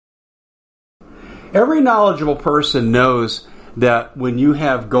Every knowledgeable person knows that when you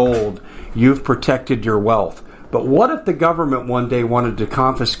have gold, you've protected your wealth. But what if the government one day wanted to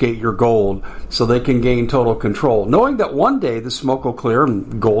confiscate your gold so they can gain total control, knowing that one day the smoke will clear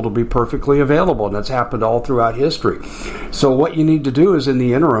and gold will be perfectly available, and that's happened all throughout history. So what you need to do is, in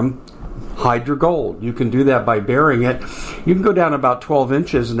the interim, hide your gold. You can do that by burying it. You can go down about 12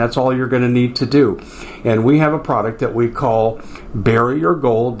 inches, and that's all you're going to need to do. And we have a product that we call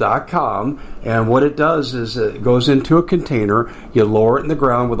buryyourgold.com, and what it does is it goes into a container. You lower it in the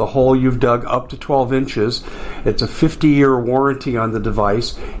ground with a hole you've dug up to 12 inches. It's a 50-year warranty on the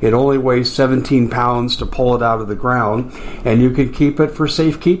device. It only weighs 17 pounds to pull it out of the ground, and you can keep it for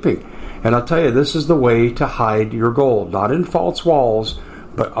safekeeping. And I'll tell you, this is the way to hide your gold, not in false walls,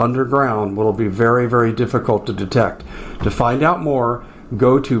 but underground. Will be very, very difficult to detect. To find out more,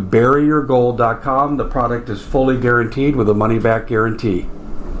 go to buryyourgold.com. The product is fully guaranteed with a money-back guarantee.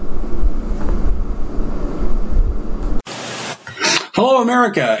 Hello,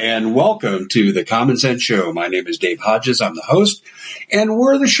 America, and welcome to the Common Sense Show. My name is Dave Hodges. I'm the host, and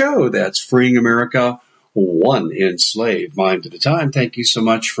we're the show that's freeing America one enslaved mind at a time. Thank you so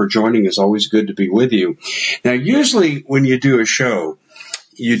much for joining. It's always good to be with you. Now, usually when you do a show,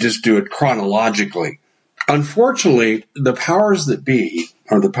 you just do it chronologically. Unfortunately, the powers that be,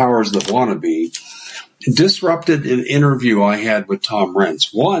 or the powers that want to be, disrupted an interview I had with Tom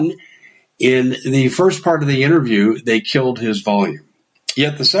Renz. One, in the first part of the interview, they killed his volume.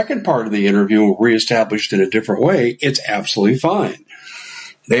 Yet the second part of the interview, reestablished in a different way, it's absolutely fine.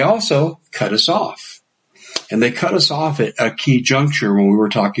 They also cut us off. And they cut us off at a key juncture when we were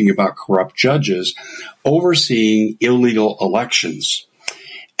talking about corrupt judges overseeing illegal elections.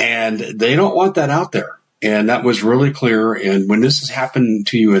 And they don't want that out there. And that was really clear. And when this has happened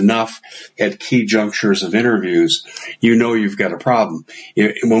to you enough at key junctures of interviews, you know you've got a problem.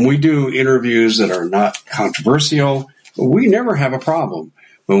 When we do interviews that are not controversial, we never have a problem.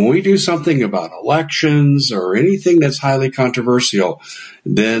 When we do something about elections or anything that's highly controversial,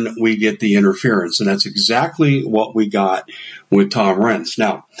 then we get the interference. And that's exactly what we got with Tom Renz.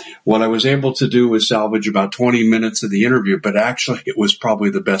 Now, what I was able to do was salvage about 20 minutes of the interview, but actually it was probably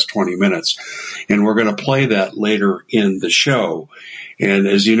the best 20 minutes. And we're going to play that later in the show. And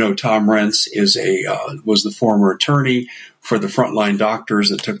as you know, Tom Renz was the former attorney for the frontline doctors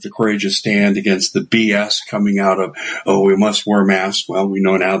that took the courageous stand against the BS coming out of, we must wear masks. Well, we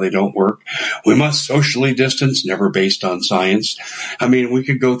know now they don't work. We must socially distance, never based on science. I mean, we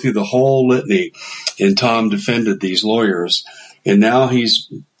could go through the whole litany, and Tom defended these lawyers. And now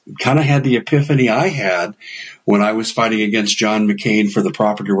he's kind of had the epiphany I had when I was fighting against John McCain for the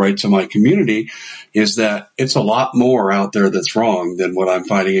property rights of my community, is that it's a lot more out there that's wrong than what I'm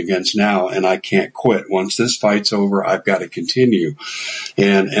fighting against now, and I can't quit. Once this fight's over, I've got to continue.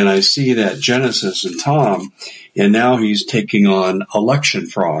 And I see that genesis in Tom, and now he's taking on election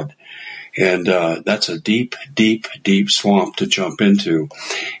fraud. And that's a deep, deep, deep swamp to jump into.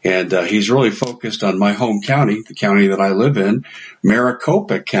 And he's really focused on my home county, the county that I live in,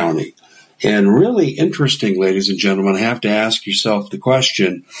 Maricopa County. And really interesting, ladies and gentlemen, have to ask yourself the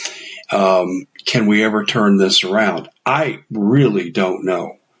question, can we ever turn this around? I really don't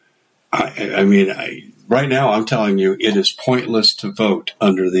know. I mean, right now I'm telling you, it is pointless to vote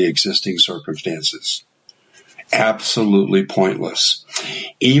under the existing circumstances. Absolutely pointless.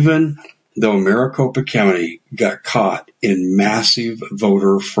 Even though Maricopa County got caught in massive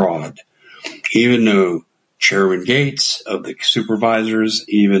voter fraud, even though Chairman Gates of the supervisors,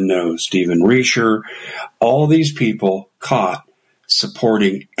 even though Stephen Riescher, all these people caught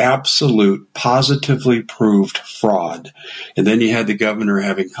supporting absolute, positively proved fraud. And then you had the governor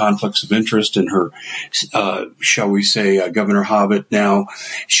having conflicts of interest in her, shall we say, Governor Hobbit now.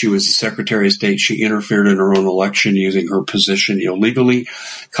 She was the Secretary of State. She interfered in her own election using her position illegally.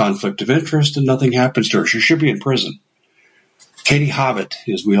 Conflict of interest, and nothing happens to her. She should be in prison. Katie Hobbit,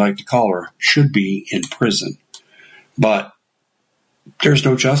 as we like to call her, should be in prison. But there's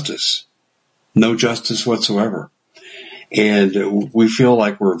no justice. No justice whatsoever. And we feel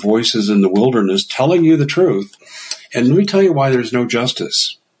like we're voices in the wilderness telling you the truth. And let me tell you why there's no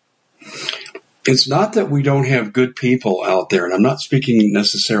justice. It's not that we don't have good people out there, and I'm not speaking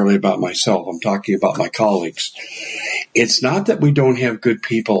necessarily about myself. I'm talking about my colleagues. It's not that we don't have good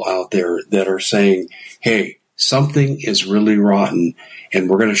people out there that are saying, hey, something is really rotten, and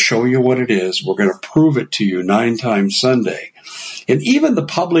we're going to show you what it is. We're going to prove it to you 9 times Sunday. And even the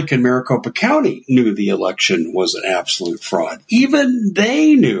public in Maricopa County knew the election was an absolute fraud. Even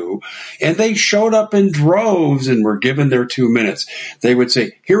they knew, and they showed up in droves and were given their 2 minutes. They would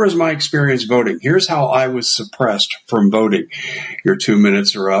say, here is my experience voting. Here's how I was suppressed from voting. Your 2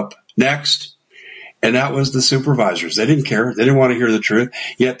 minutes are up. Next. And that was the supervisors. They didn't care. They didn't want to hear the truth.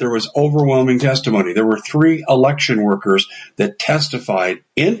 Yet there was overwhelming testimony. There were 3 election workers that testified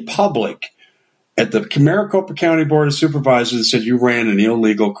in public at the Maricopa County Board of Supervisors and said, you ran an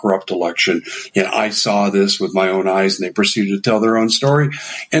illegal, corrupt election. And I saw this with my own eyes. And they proceeded to tell their own story.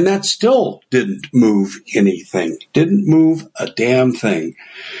 And that still didn't move anything. Didn't move a damn thing.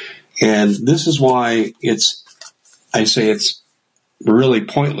 And this is why I say it's really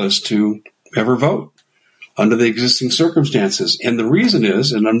pointless to ever vote under the existing circumstances. And the reason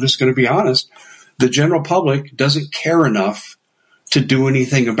is, and I'm just going to be honest, the general public doesn't care enough to do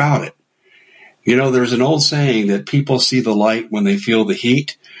anything about it. You know, there's an old saying that people see the light when they feel the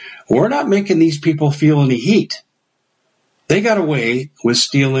heat. We're not making these people feel any heat. They got away with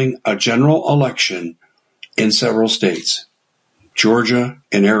stealing a general election in several states. Georgia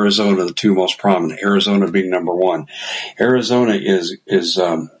and Arizona, the 2 most prominent, Arizona being number 1. Arizona is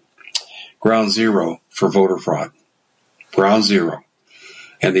ground zero for voter fraud. Ground zero.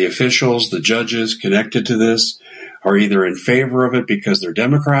 And the officials, the judges connected to this are either in favor of it because they're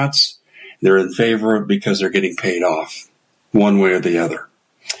Democrats, they're in favor of it because they're getting paid off, one way or the other.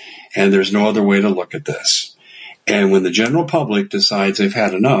 And there's no other way to look at this. And when the general public decides they've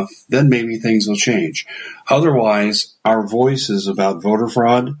had enough, then maybe things will change. Otherwise, our voices about voter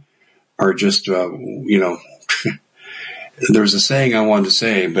fraud are just, there's a saying I wanted to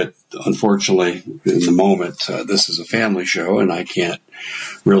say, but unfortunately, in the moment, this is a family show, and I can't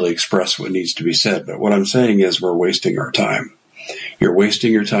really express what needs to be said. But what I'm saying is we're wasting our time. You're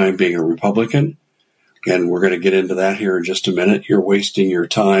wasting your time being a Republican, and we're going to get into that here in just a minute. You're wasting your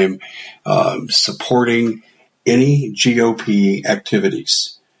time supporting any GOP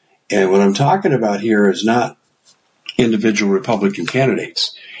activities. And what I'm talking about here is not individual Republican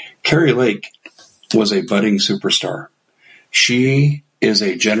candidates. Carrie Lake was a budding superstar. She is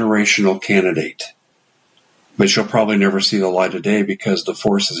a generational candidate, but she'll probably never see the light of day because the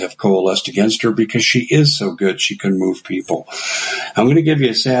forces have coalesced against her because she is so good she can move people. I'm going to give you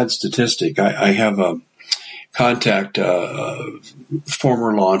a sad statistic. I have a contact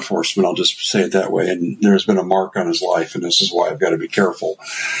former law enforcement, I'll just say it that way, and there's been a mark on his life, and this is why I've got to be careful.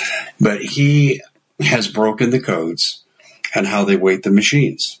 But he has broken the codes and how they weight the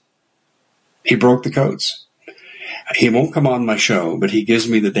machines. He broke the codes. He won't come on my show, but he gives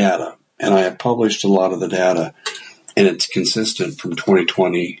me the data, and I have published a lot of the data, and it's consistent from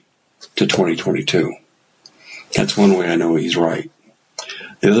 2020 to 2022. That's one way I know he's right.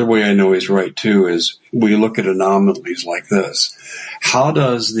 The other way I know he's right, too, is we look at anomalies like this. How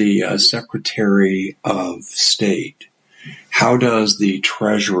does the Secretary of State, how does the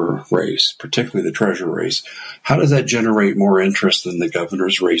treasurer race, particularly the treasurer race, how does that generate more interest than the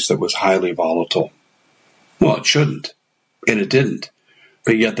governor's race that was highly volatile? Well, it shouldn't, and it didn't.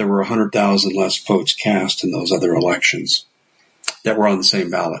 But yet there were 100,000 less votes cast in those other elections that were on the same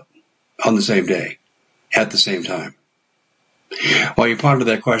ballot, on the same day, at the same time. While you ponder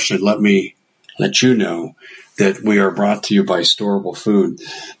that question, let me let you know that we are brought to you by Storable Food.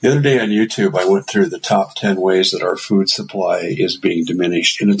 The other day on YouTube, I went through the top 10 ways that our food supply is being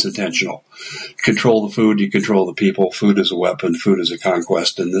diminished, and it's intentional. You control the food, you control the people. Food is a weapon, food is a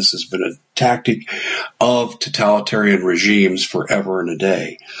conquest, and this has been a tactic of totalitarian regimes forever and a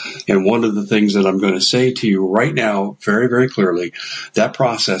day. And one of the things that I'm going to say to you right now, very, very clearly, that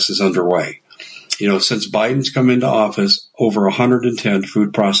process is underway. You know, since Biden's come into office, over 110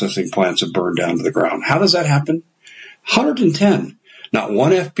 food processing plants have burned down to the ground. How does that happen? 110. Not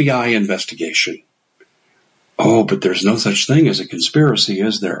one FBI investigation. Oh, but there's no such thing as a conspiracy,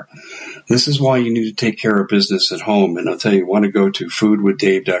 is there? This is why you need to take care of business at home. And I'll tell you want to go to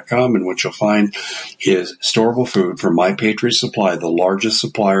foodwithdave.com, and what you'll find is storable food from My Patriot Supply, the largest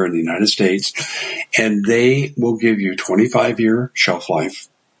supplier in the United States. And they will give you 25-year shelf life.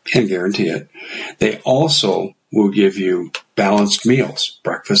 And guarantee it. They also will give you balanced meals,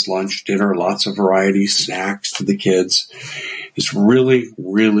 breakfast, lunch, dinner, lots of variety, snacks to the kids. It's really,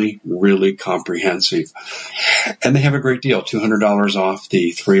 really, really comprehensive. And they have a great deal, $200 off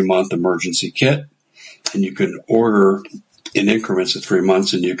the 3-month emergency kit. And you can order in increments of 3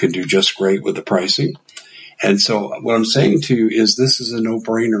 months, and you can do just great with the pricing. And so what I'm saying to you is this is a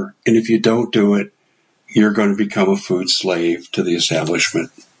no-brainer. And if you don't do it, you're going to become a food slave to the establishment.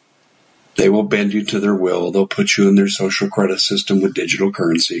 They will bend you to their will. They'll put you in their social credit system with digital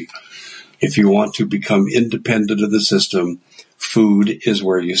currency. If you want to become independent of the system, food is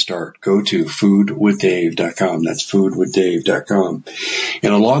where you start. Go to foodwithdave.com. That's foodwithdave.com.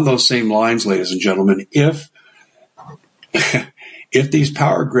 And along those same lines, ladies and gentlemen, if if these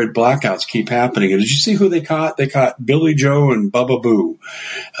power grid blackouts keep happening, and did you see who they caught? They caught Billy Joe and Bubba Boo.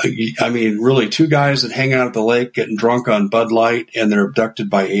 I mean, really, two guys that hang out at the lake getting drunk on Bud Light, and they're abducted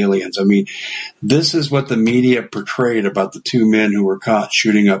by aliens. I mean, this is what the media portrayed about the two men who were caught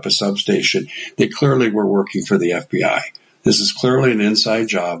shooting up a substation. They clearly were working for the FBI. This is clearly an inside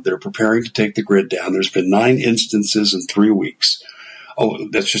job. They're preparing to take the grid down. There's been 9 instances in 3 weeks. Oh,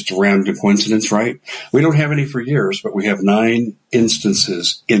 that's just a random coincidence, right? We don't have any for years, but we have 9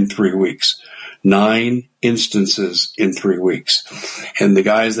 instances in 3 weeks. 9 instances in 3 weeks. And the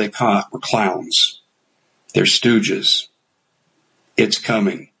guys they caught were clowns. They're stooges. It's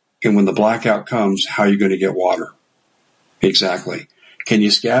coming. And when the blackout comes, how are you going to get water? Exactly. Can you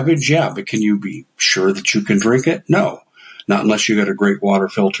scavenge? Yeah, but can you be sure that you can drink it? No. Not unless you got a great water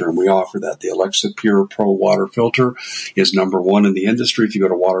filter, and we offer that. The Alexa Pure Pro water filter is #1 in the industry. If you go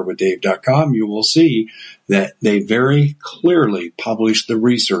to waterwithdave.com, you will see that they very clearly published the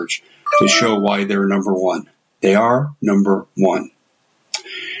research to show why they're #1. They are #1.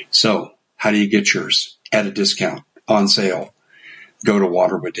 So how do you get yours? At a discount, on sale. Go to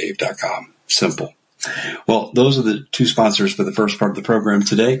waterwithdave.com. Simple. Well, those are the 2 sponsors for the first part of the program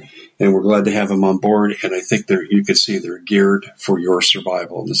today, and we're glad to have them on board. And I think you can see they're geared for your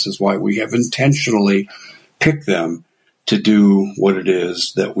survival. This is why we have intentionally picked them to do what it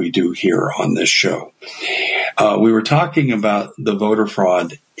is that we do here on this show. We were talking about the voter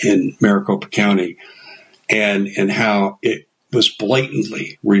fraud in Maricopa County and how it was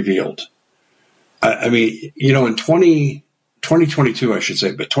blatantly revealed. I mean, in 2022, I should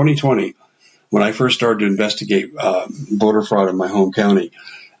say, but 2020, when I first started to investigate voter fraud in my home county,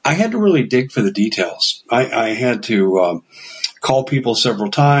 I had to really dig for the details. I had to call people several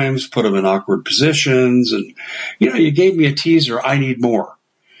times, put them in awkward positions, and, you gave me a teaser, I need more.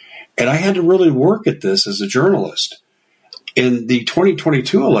 And I had to really work at this as a journalist. In the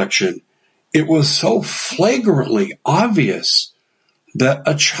 2022 election, it was so flagrantly obvious that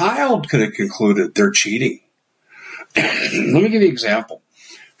a child could have concluded they're cheating. Let me give you an example.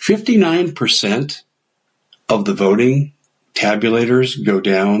 59% of the voting tabulators go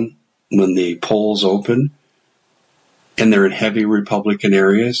down when the polls open, and they're in heavy Republican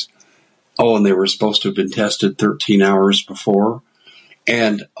areas. Oh, and they were supposed to have been tested 13 hours before,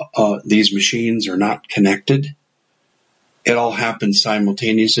 and these machines are not connected. It all happened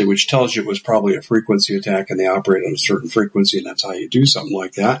simultaneously, which tells you it was probably a frequency attack, and they operate on a certain frequency, and that's how you do something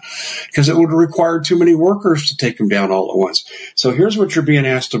like that, because it would require too many workers to take them down all at once. So here's what you're being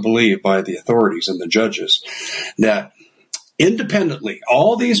asked to believe by the authorities and the judges, that independently,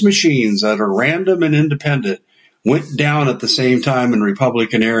 all these machines that are random and independent went down at the same time in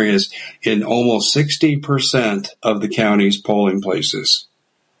Republican areas in almost 60% of the county's polling places.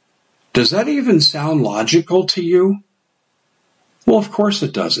 Does that even sound logical to you? Well, of course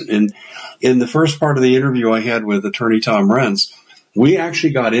it doesn't. And in the first part of the interview I had with attorney Tom Rentz, we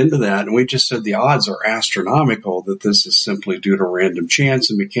actually got into that, and we just said the odds are astronomical that this is simply due to random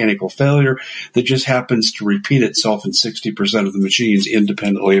chance and mechanical failure that just happens to repeat itself in 60% of the machines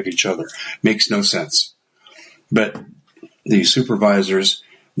independently of each other. Makes no sense. But the supervisors,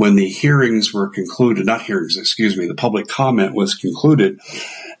 when the hearings were concluded, the public comment was concluded,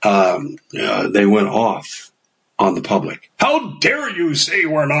 they went off on the public. How dare you say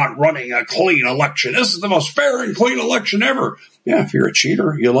we're not running a clean election? This is the most fair and clean election ever. Yeah, if you're a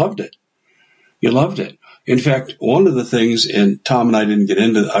cheater, you loved it. You loved it. In fact, one of the things, and Tom and I didn't get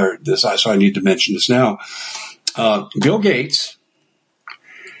into this, so I need to mention this now. Bill Gates,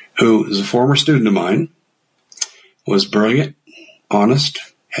 who is a former student of mine, was brilliant, honest,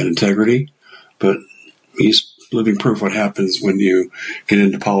 had integrity, but he's living proof what happens when you get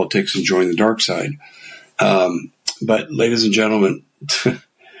into politics and join the dark side. But ladies and gentlemen,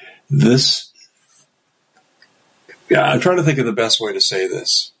 I'm trying to think of the best way to say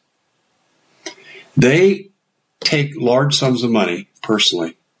this. They take large sums of money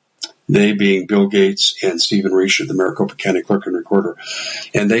personally, they being Bill Gates and Stephen Risha, the Maricopa County Clerk and Recorder,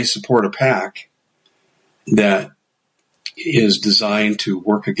 and they support a PAC that is designed to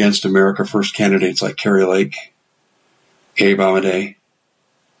work against America First candidates like Kerry Lake, Abe Amadei,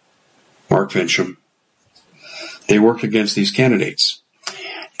 Mark Fincham. They work against these candidates.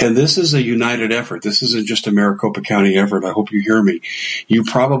 And this is a united effort. This isn't just a Maricopa County effort. I hope you hear me. You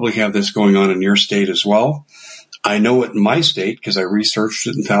probably have this going on in your state as well. I know it in my state because I researched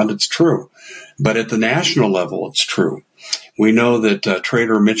it and found it's true. But at the national level, it's true. We know that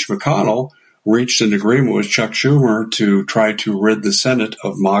Trader Mitch McConnell reached an agreement with Chuck Schumer to try to rid the Senate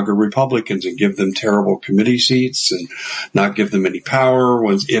of MAGA Republicans and give them terrible committee seats and not give them any power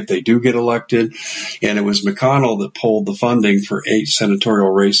if they do get elected. And it was McConnell that pulled the funding for 8 senatorial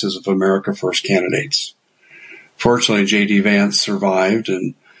races of America First candidates. Fortunately, J.D. Vance survived,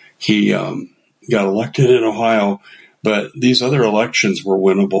 and he got elected in Ohio, but these other elections were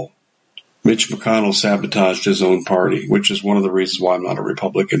winnable. Mitch McConnell sabotaged his own party, which is one of the reasons why I'm not a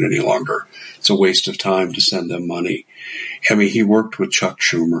Republican any longer. It's a waste of time to send them money. I mean, he worked with Chuck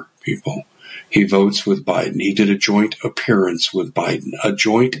Schumer, people. He votes with Biden. He did a joint appearance with Biden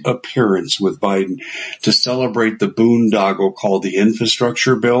to celebrate the boondoggle called the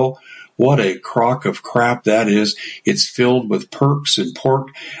infrastructure bill. What a crock of crap that is. It's filled with perks and pork.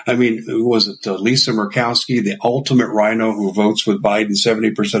 I mean, was it Lisa Murkowski, the ultimate rhino who votes with Biden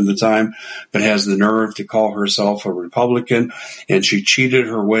 70% of the time, but has the nerve to call herself a Republican? And she cheated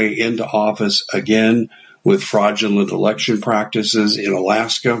her way into office again with fraudulent election practices in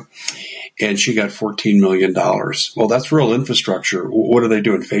Alaska. And she got $14 million. Well, that's real infrastructure. What are they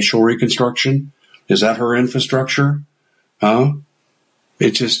doing? Facial reconstruction? Is that her infrastructure? Huh?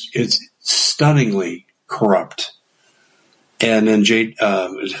 It's stunningly corrupt. And then how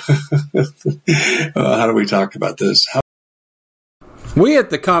do we talk about this? We at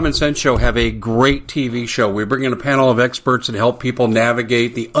the Common Sense Show have a great TV show. We bring in a panel of experts and help people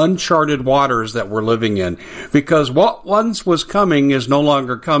navigate the uncharted waters that we're living in. Because what once was coming is no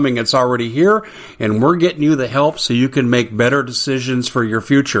longer coming. It's already here, and we're getting you the help so you can make better decisions for your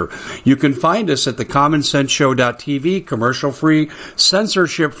future. You can find us at thecommonsenseshow.tv, commercial-free,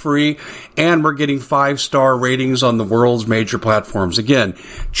 censorship-free, and we're getting 5-star ratings on the world's major platforms. Again,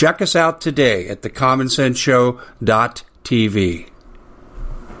 check us out today at thecommonsenseshow.tv.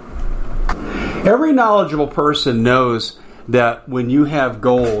 Every knowledgeable person knows that when you have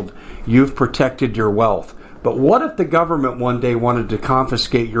gold, you've protected your wealth. But what if the government one day wanted to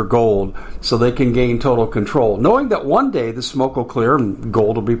confiscate your gold so they can gain total control, knowing that one day the smoke will clear and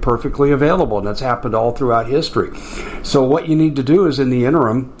gold will be perfectly available, and that's happened all throughout history. So what you need to do is, in the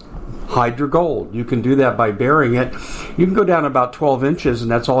interim, hide your gold. You can do that by burying it. You can go down about 12 inches, and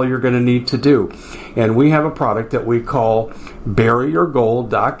that's all you're going to need to do. And we have a product that we call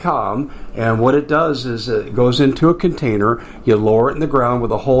buryyourgold.com, and what it does is it goes into a container. You lower it in the ground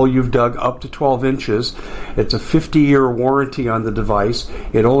with a hole you've dug up to 12 inches. It's a 50-year warranty on the device.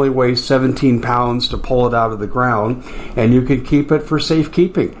 It only weighs 17 pounds to pull it out of the ground, and you can keep it for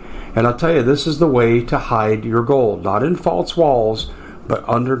safekeeping. And I'll tell you, this is the way to hide your gold, not in false walls, but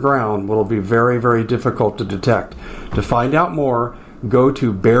underground. Will be very, very difficult to detect. To find out more, go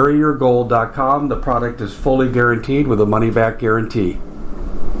to buryyourgold.com. The product is fully guaranteed with a money-back guarantee.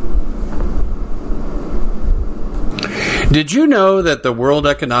 Did you know that the World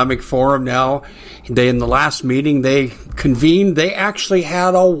Economic Forum now, in the last meeting they convened, they actually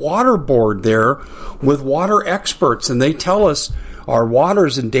had a water board there with water experts, and they tell us our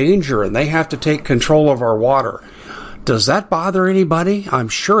water's in danger and they have to take control of our water. Does that bother anybody? I'm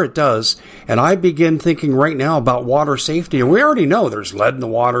sure it does. And I begin thinking right now about water safety. And we already know there's lead in the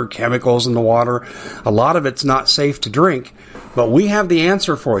water, chemicals in the water. A lot of it's not safe to drink. But we have the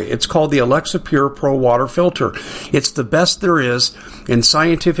answer for you. It's called the Alexa Pure Pro Water Filter. It's the best there is, and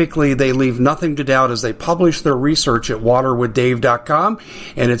scientifically they leave nothing to doubt as they publish their research at waterwithdave.com,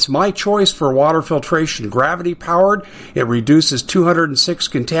 and it's my choice for water filtration. Gravity powered, it reduces 206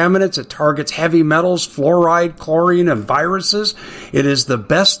 contaminants, it targets heavy metals, fluoride, chlorine, and viruses. It is the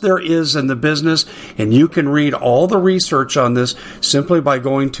best there is in the business, and you can read all the research on this simply by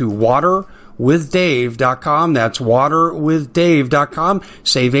going to waterwithdave.com. That's waterwithdave.com.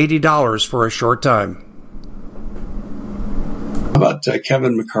 Save $80 for a short time. How about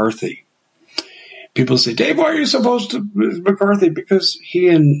Kevin McCarthy? People say, Dave, why are you supposed to McCarthy? Because he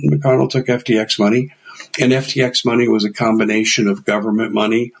and McConnell took FTX money, and FTX money was a combination of government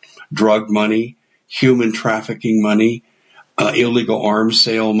money, drug money, human trafficking money, illegal arms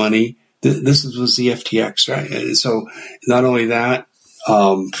sale money. This was the FTX, right? And so not only that,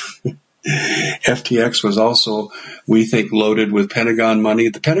 FTX was also, we think, loaded with Pentagon money.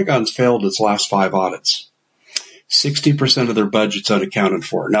 The Pentagon's failed its last 5 audits. 60% of their budget's unaccounted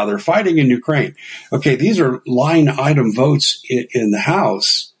for. Now, they're fighting in Ukraine. Okay, these are line item votes in the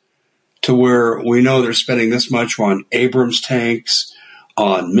House to where we know they're spending this much on Abrams tanks,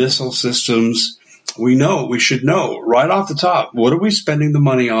 on missile systems. We should know right off the top, what are we spending the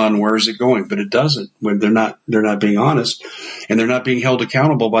money on? Where is it going? But it doesn't. When they're not being honest, and they're not being held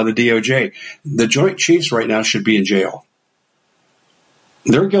accountable by the DOJ. The Joint Chiefs right now should be in jail.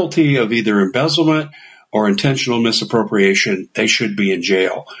 They're guilty of either embezzlement or intentional misappropriation. They should be in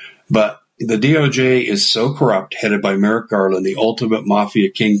jail. But the DOJ is so corrupt, headed by Merrick Garland, the ultimate mafia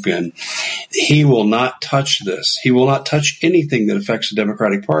kingpin. He will not touch this. He will not touch anything that affects the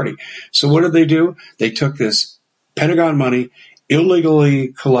Democratic Party. So what did they do? They took this Pentagon money, illegally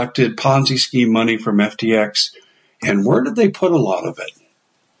collected Ponzi scheme money from FTX, and where did they put a lot of it?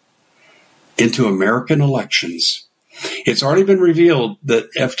 Into American elections. It's already been revealed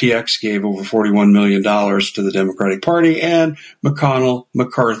that FTX gave over $41 million to the Democratic Party, and McConnell,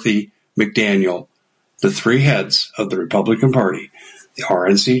 McCarthy, McDaniel, the three heads of the Republican Party, the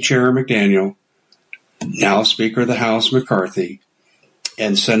RNC chair McDaniel, now Speaker of the House McCarthy,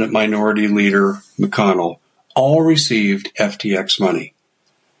 and Senate Minority Leader McConnell, all received FTX money.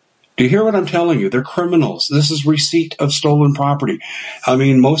 Do you hear what I'm telling you? They're criminals. This is receipt of stolen property. I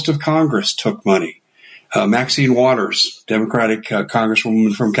mean, most of Congress took money. Maxine Waters, Democratic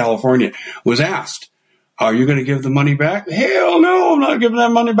Congresswoman from California, was asked, are you going to give the money back? Hell no, I'm not giving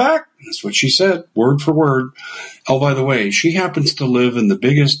that money back. That's what she said, word for word. Oh, by the way, she happens to live in the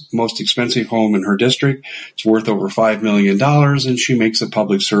biggest, most expensive home in her district. It's worth over $5 million, and she makes a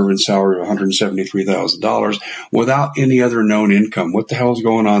public servant salary of $173,000 without any other known income. What the hell's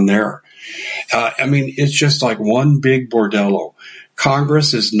going on there? I mean, it's just like one big bordello.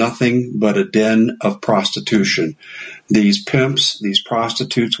 Congress is nothing but a den of prostitution. These pimps, these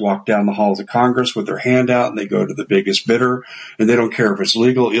prostitutes walk down the halls of Congress with their hand out, and they go to the biggest bidder, and they don't care if it's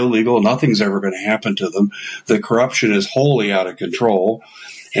legal, illegal. Nothing's ever going to happen to them. The corruption is wholly out of control.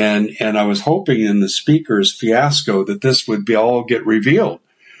 And I was hoping in the speaker's fiasco that this would all get revealed.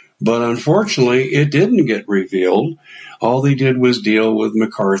 But unfortunately, it didn't get revealed. All they did was deal with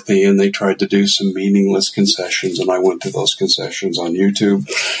McCarthy, and they tried to do some meaningless concessions, and I went to those concessions on YouTube,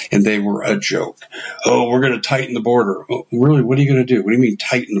 and they were a joke. Oh, we're going to tighten the border. Oh, really, what are you going to do? What do you mean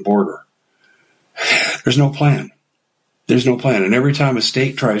tighten the border? There's no plan. There's no plan. And every time a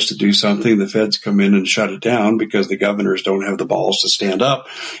state tries to do something, the feds come in and shut it down because the governors don't have the balls to stand up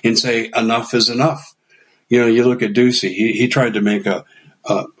and say enough is enough. You know, you look at Ducey. He tried to make a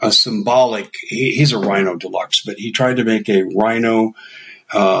symbolic, he's a rhino deluxe, but he tried to make a rhino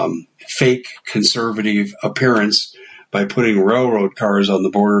fake conservative appearance by putting railroad cars on the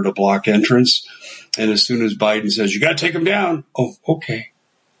border to block entrance. And as soon as Biden says, you got to take them down. Oh, okay.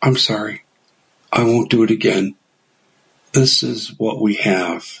 I'm sorry. I won't do it again. This is what we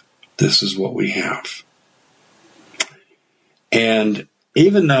have. This is what we have. And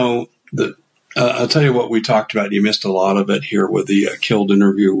even though I'll tell you what we talked about. You missed a lot of it here with the Killed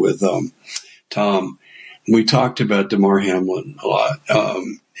interview with Tom. We talked about Damar Hamlin a lot.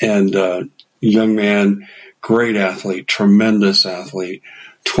 Young man, great athlete, tremendous athlete,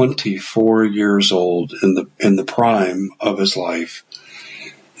 24 years old in the prime of his life,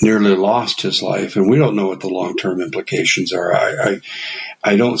 nearly lost his life. And we don't know what the long-term implications are.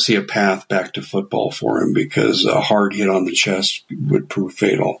 I don't see a path back to football for him because a hard hit on the chest would prove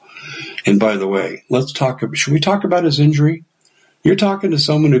fatal. And by the way, should we talk about his injury? You're talking to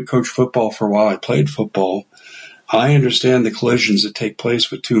someone who coached football for a while. I played football. I understand the collisions that take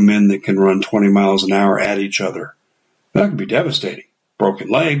place with two men that can run 20 miles an hour at each other. That could be devastating. Broken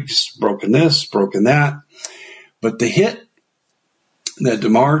legs, broken this, broken that. But the hit that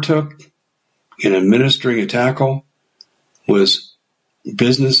Damar took in administering a tackle was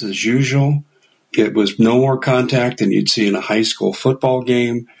business as usual. It was no more contact than you'd see in a high school football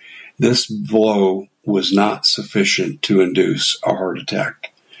game. This blow was not sufficient to induce a heart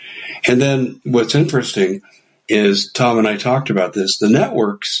attack. And then what's interesting is, Tom and I talked about this, the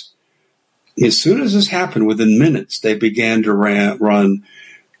networks, as soon as this happened, within minutes, they began to run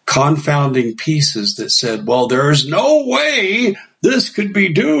confounding pieces that said, well, there's no way this could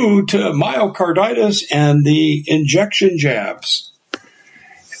be due to myocarditis and the injection jabs.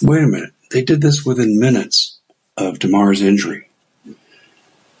 Wait a minute. They did this within minutes of Damar's injury.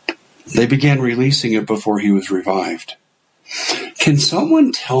 They began releasing it before he was revived. Can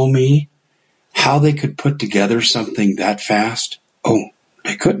someone tell me how they could put together something that fast? Oh,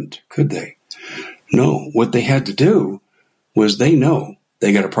 they couldn't, could they? No, what they had to do was they know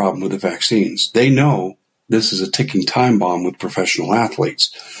they got a problem with the vaccines. They know this is a ticking time bomb with professional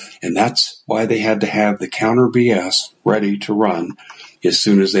athletes. And that's why they had to have the counter BS ready to run as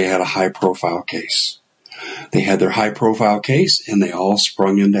soon as they had a high-profile case. They had their high-profile case, and they all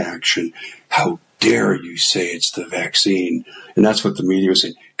sprung into action. How dare you say it's the vaccine? And that's what the media was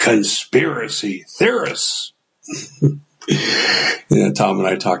saying. Conspiracy theorists. Tom and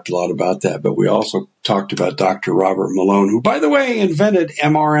I talked a lot about that, but we also talked about Dr. Robert Malone, who, by the way, invented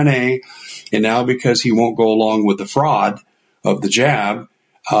mRNA, and now because he won't go along with the fraud of the jab,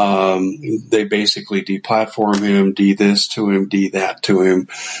 They basically deplatform him, this to him, that to him.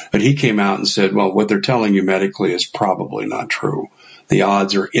 But he came out and said, well, what they're telling you medically is probably not true. The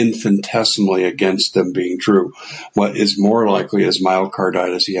odds are infinitesimally against them being true. What is more likely is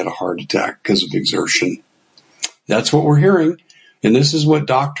myocarditis. He had a heart attack because of exertion. That's what we're hearing. And this is what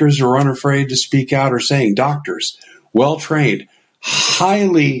doctors are unafraid to speak out are saying. Doctors, well-trained,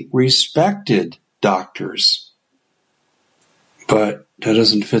 highly respected doctors. But that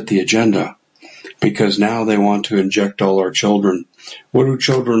doesn't fit the agenda because now they want to inject all our children. What do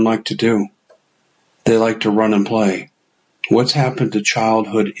children like to do? They like to run and play. What's happened to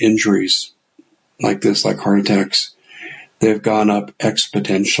childhood injuries like this, like heart attacks? They've gone up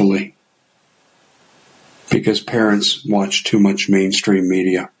exponentially because parents watch too much mainstream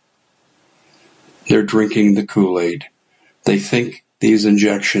media. They're drinking the Kool-Aid. They think these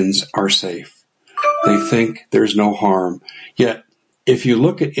injections are safe. They think there's no harm. Yet, if you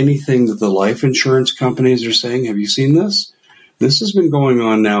look at anything that the life insurance companies are saying, have you seen this? This has been going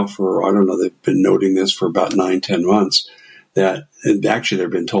on now for, I don't know, they've been noting this for about 9-10 months. That actually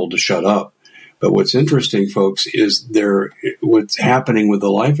they've been told to shut up. But what's interesting, folks, is what's happening with the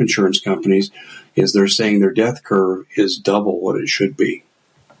life insurance companies is they're saying their death curve is double what it should be.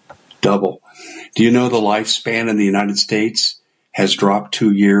 Double. Do you know the lifespan in the United States has dropped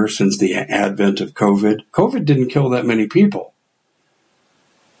 2 years since the advent of COVID? COVID didn't kill that many people.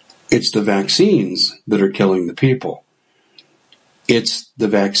 It's the vaccines that are killing the people. It's the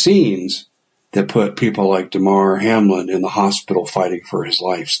vaccines that put people like Damar Hamlin in the hospital fighting for his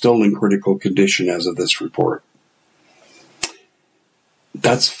life, still in critical condition as of this report.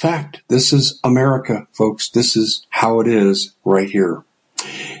 That's fact. This is America, folks. This is how it is right here.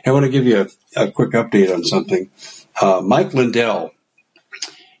 I want to give you a quick update on something. Mike Lindell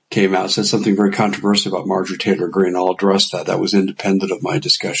came out and said something very controversial about Marjorie Taylor Greene. I'll address that. That was independent of my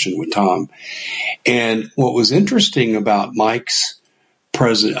discussion with Tom. And what was interesting about Mike's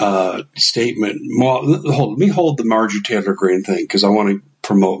statement. Well, let me hold the Marjorie Taylor Greene thing because I want to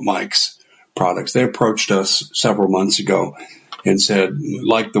promote Mike's products. They approached us several months ago and said,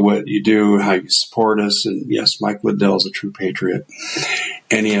 like what you do, how you support us. And yes, Mike Lindell is a true patriot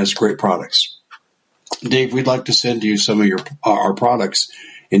and he has great products. Dave, we'd like to send you some of our products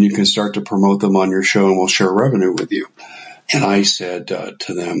and you can start to promote them on your show and we'll share revenue with you. And I said to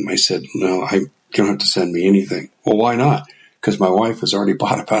them, no, you don't have to send me anything. Well, why not? Because my wife has already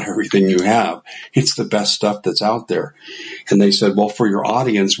bought about everything you have. It's the best stuff that's out there. And they said, well, for your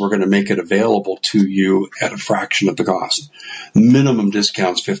audience, we're going to make it available to you at a fraction of the cost. Minimum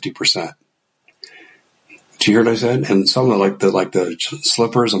discounts 50%. Did you hear what I said? And some of the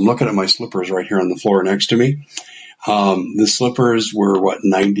slippers, I'm looking at my slippers right here on the floor next to me. The slippers were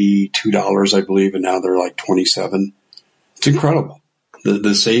 $92, I believe, and now they're like $27. It's incredible.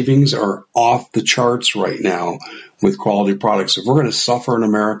 The savings are off the charts right now with quality products. If we're going to suffer in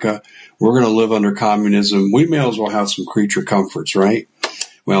America, we're going to live under communism, we may as well have some creature comforts, right?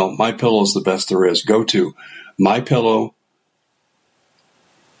 Well, MyPillow is the best there is. Go to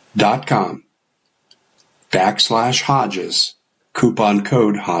mypillow.com/Hodges, coupon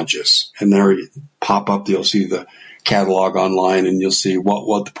code Hodges. And there you pop up, you'll see the catalog online and you'll see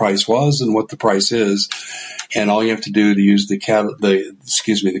what the price was and what the price is. And all you have to do to use the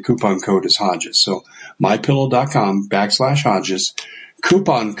coupon code is Hodges. So mypillow.com/Hodges,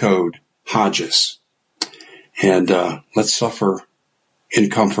 coupon code Hodges. And let's suffer in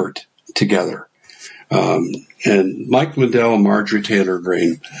comfort together. And Mike Lindell and Marjorie Taylor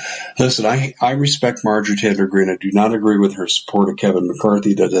Greene. Listen, I respect Marjorie Taylor Greene. I do not agree with her support of Kevin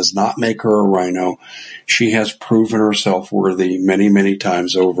McCarthy. That does not make her a rhino. She has proven herself worthy many, many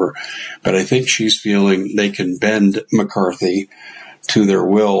times over. But I think she's feeling they can bend McCarthy to their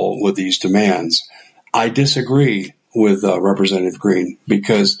will with these demands. I disagree with Representative Greene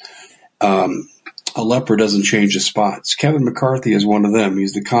because a leper doesn't change his spots. Kevin McCarthy is one of them.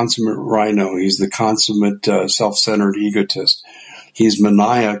 He's the consummate rhino. He's the consummate self-centered egotist. He's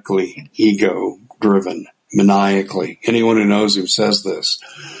maniacally ego-driven. Maniacally. Anyone who knows him says this.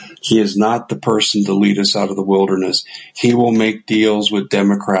 He is not the person to lead us out of the wilderness. He will make deals with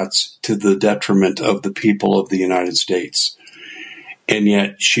Democrats to the detriment of the people of the United States. And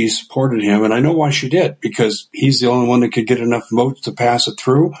yet she supported him, and I know why she did, because he's the only one that could get enough votes to pass it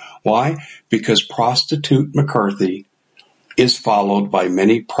through. Why? Because prostitute McCarthy is followed by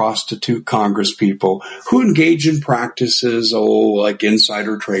many prostitute congresspeople who engage in practices, like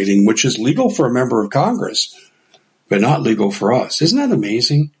insider trading, which is legal for a member of Congress, but not legal for us. Isn't that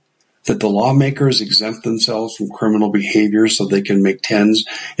amazing? That the lawmakers exempt themselves from criminal behavior so they can make tens,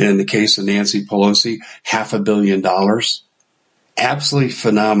 and in the case of Nancy Pelosi, $500 million. $500 Absolutely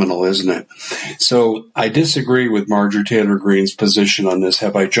phenomenal, isn't it? So I disagree with Marjorie Taylor Greene's position on this.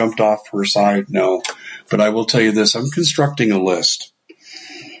 Have I jumped off her side? No. But I will tell you this. I'm constructing a list.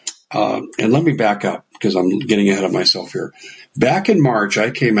 And let me back up because I'm getting ahead of myself here. Back in March, I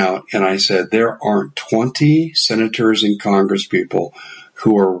came out and I said there aren't 20 senators and congresspeople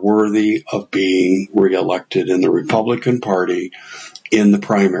who are worthy of being reelected in the Republican Party in the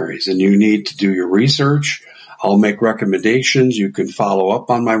primaries. And you need to do your research. I'll make recommendations. You can follow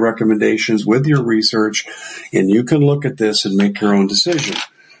up on my recommendations with your research, and you can look at this and make your own decision.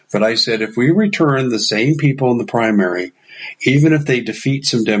 But I said if we return the same people in the primary, even if they defeat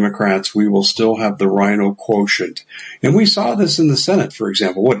some Democrats, we will still have the rhino quotient. And we saw this in the Senate, for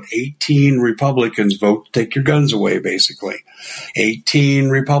example. 18 Republicans vote to take your guns away, basically. 18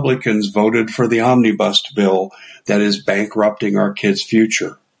 Republicans voted for the omnibus bill that is bankrupting our kids'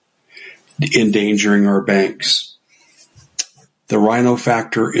 future, endangering our banks. The rhino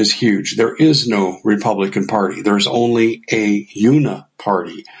factor is huge. There is no Republican Party. There's only a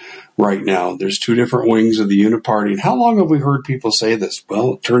uniparty right now. There's two different wings of the uniparty. And how long have we heard people say this?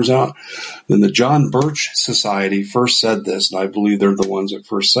 Well, it turns out when the John Birch Society first said this, and I believe they're the ones that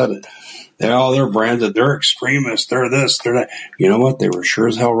first said it, they're branded, they're extremists, they're this, they're that. You know what? They were sure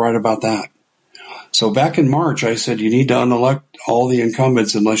as hell right about that. So back in March, I said you need to unelect all the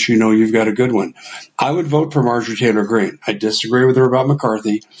incumbents unless you know you've got a good one. I would vote for Marjorie Taylor Greene. I disagree with her about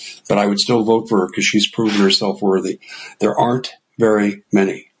McCarthy, but I would still vote for her because she's proven herself worthy. There aren't very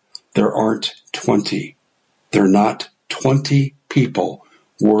many. There aren't 20. There are not 20 people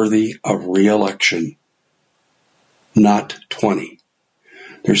worthy of re-election. Not 20.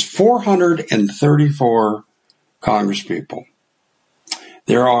 There's 434 congresspeople.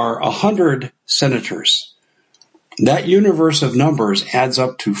 There are 100 senators. That universe of numbers adds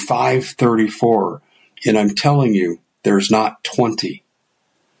up to 534. And I'm telling you, there's not 20.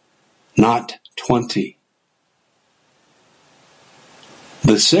 Not 20.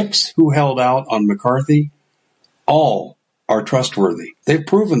 The 6 who held out on McCarthy, all are trustworthy. They've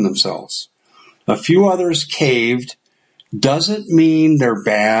proven themselves. A few others caved. Doesn't mean they're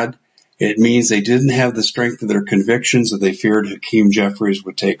bad. It means they didn't have the strength of their convictions that they feared Hakeem Jeffries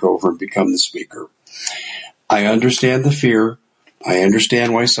would take over and become the speaker. I understand the fear. I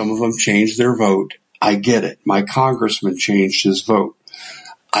understand why some of them changed their vote. I get it. My congressman changed his vote.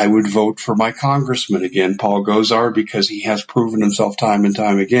 I would vote for my congressman again, Paul Gosar, because he has proven himself time and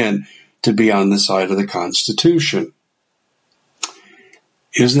time again to be on the side of the Constitution.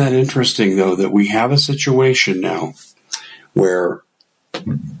 Isn't that interesting, though, that we have a situation now where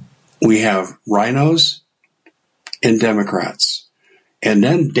we have rhinos and Democrats. And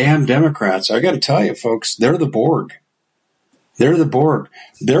then damn Democrats, I got to tell you, folks, they're the Borg. They're the Borg.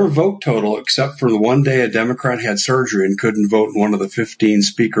 Their vote total, except for the one day a Democrat had surgery and couldn't vote in one of the 15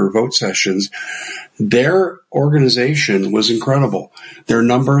 speaker vote sessions, their organization was incredible. Their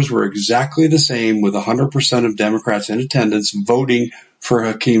numbers were exactly the same with 100% of Democrats in attendance voting for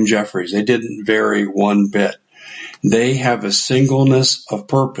Hakeem Jeffries. They didn't vary one bit. They have a singleness of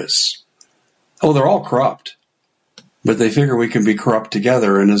purpose. Oh, they're all corrupt. But they figure we can be corrupt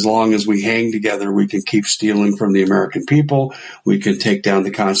together, and as long as we hang together, we can keep stealing from the American people, we can take down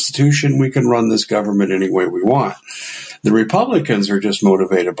the Constitution, we can run this government any way we want. The Republicans are just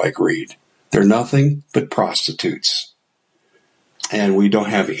motivated by greed. They're nothing but prostitutes. And we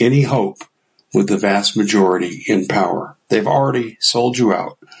don't have any hope with the vast majority in power. They've already sold you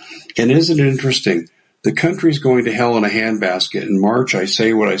out. And isn't it interesting? The country's going to hell in a handbasket. In March, I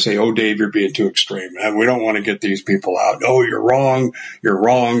say what I say. Oh, Dave, you're being too extreme. We don't want to get these people out. Oh, you're wrong. You're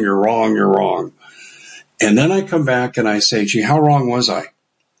wrong. You're wrong. You're wrong. And then I come back and I say, gee, how wrong was I?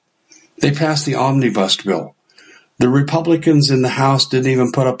 They passed the omnibus bill. The Republicans in the House didn't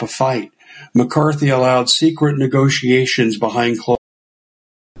even put up a fight. McCarthy allowed secret negotiations behind closed.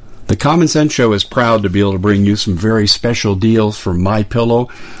 The Common Sense Show is proud to be able to bring you some very special deals from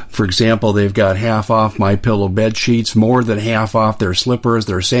MyPillow. For example, they've got half off MyPillow bed sheets, more than half off their slippers,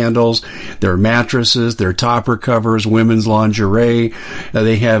 their sandals, their mattresses, their topper covers, women's lingerie.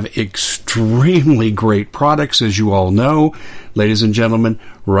 They have extremely great products, as you all know. Ladies and gentlemen,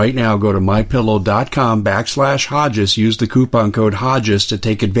 right now go to mypillow.com/Hodges. Use the coupon code Hodges to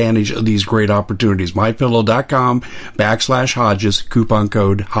take advantage of these great opportunities. mypillow.com/Hodges, coupon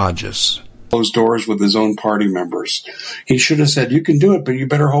code Hodges. Closed doors with his own party members. He should have said, you can do it, but you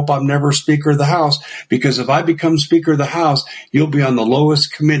better hope I'm never Speaker of the House, because if I become Speaker of the House, you'll be on the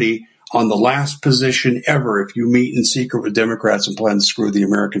lowest committee, on the last position ever, if you meet in secret with Democrats and plan to screw the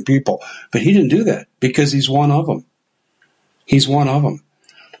American people. But he didn't do that because he's one of them. He's one of them.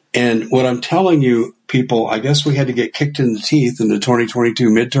 And what I'm telling you, people, I guess we had to get kicked in the teeth in the 2022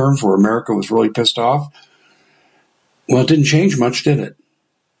 midterms where America was really pissed off. Well, it didn't change much, did it?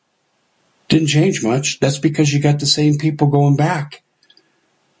 Didn't change much. That's because you got the same people going back.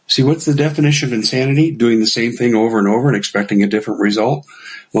 See, what's the definition of insanity? Doing the same thing over and over and expecting a different result?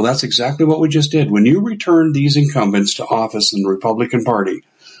 Well, that's exactly what we just did. When you return these incumbents to office in the Republican Party,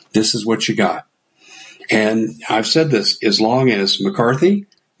 this is what you got. And I've said this, as long as McCarthy,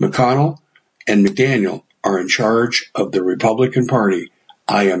 McConnell, and McDaniel are in charge of the Republican Party,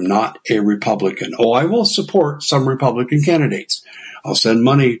 I am not a Republican. Oh, I will support some Republican candidates. I'll send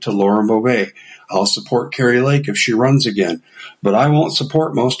money to Lauren Beauvais. I'll support Carrie Lake if she runs again. But I won't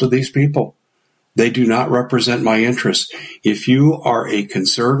support most of these people. They do not represent my interests. If you are a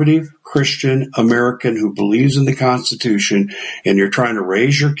conservative Christian American who believes in the Constitution and you're trying to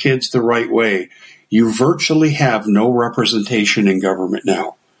raise your kids the right way, you virtually have no representation in government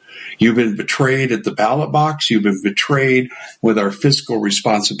now. You've been betrayed at the ballot box. You've been betrayed with our fiscal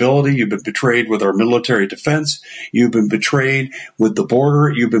responsibility. You've been betrayed with our military defense. You've been betrayed with the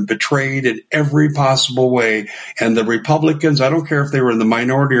border. You've been betrayed in every possible way. And the Republicans, I don't care if they were in the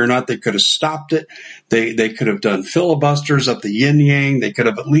minority or not, they could have stopped it. They could have done filibusters up the yin yang. They could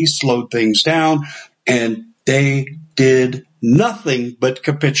have at least slowed things down. And they did nothing but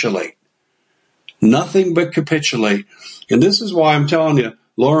capitulate. Nothing but capitulate. And this is why I'm telling you,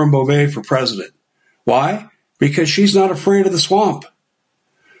 Lauren Beauvais for president. Why? Because she's not afraid of the swamp.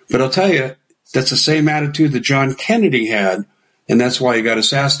 But I'll tell you, that's the same attitude that John Kennedy had, and that's why he got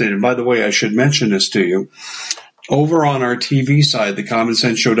assassinated. And by the way, I should mention this to you. Over on our TV side,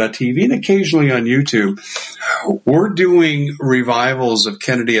 thecommonsenseshow.tv, and occasionally on YouTube, we're doing revivals of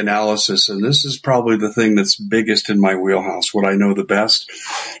Kennedy analysis, and this is probably the thing that's biggest in my wheelhouse, what I know the best.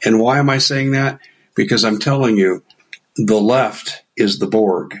 And why am I saying that? Because I'm telling you, the left is the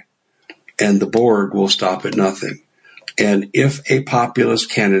Borg, and the Borg will stop at nothing. And if a populist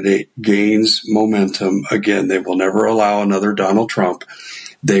candidate gains momentum, again, they will never allow another Donald Trump.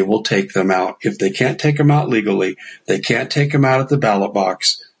 They will take them out. If they can't take them out legally, they can't take them out at the ballot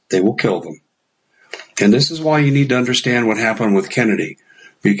box, they will kill them. And this is why you need to understand what happened with Kennedy,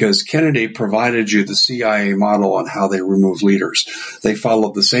 because Kennedy provided you the CIA model on how they remove leaders. They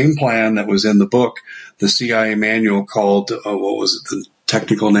followed the same plan that was in the book, the CIA manual called, what was it, the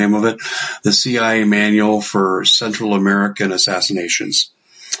technical name of it? The CIA Manual for Central American Assassinations.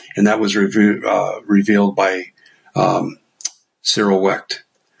 And that was revealed by Cyril Wecht.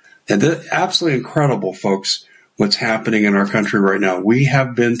 And absolutely incredible, folks, what's happening in our country right now. We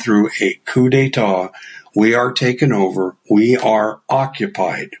have been through a coup d'etat. We are taken over. We are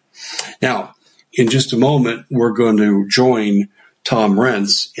occupied. Now, in just a moment, we're going to join Tom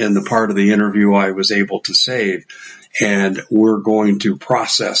Renz in the part of the interview I was able to save, and we're going to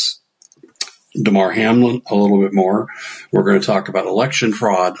process Damar Hamlin a little bit more. We're going to talk about election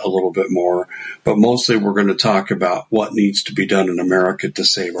fraud a little bit more, but mostly we're going to talk about what needs to be done in America to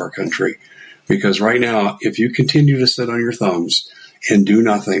save our country. Because right now, if you continue to sit on your thumbs and do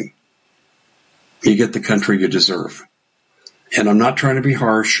nothing, you get the country you deserve. And I'm not trying to be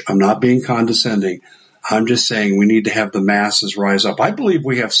harsh. I'm not being condescending. I'm just saying we need to have the masses rise up. I believe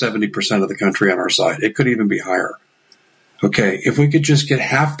we have 70% of the country on our side. It could even be higher. Okay, if we could just get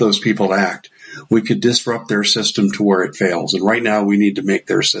half those people to act, we could disrupt their system to where it fails. And right now we need to make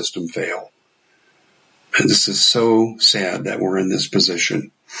their system fail. And this is so sad that we're in this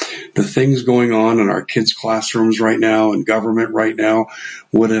position. The things going on in our kids' classrooms right now and government right now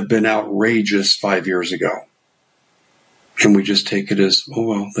would have been outrageous 5 years ago. And we just take it as, oh,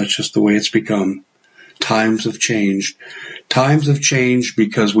 well, that's just the way it's become. Times have changed. Times have changed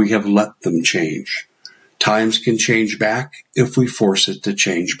because we have let them change. Times can change back if we force it to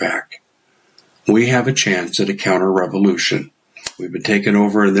change back. We have a chance at a counter-revolution. We've been taken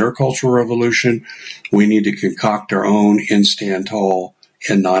over in their cultural revolution. We need to concoct our own and stand tall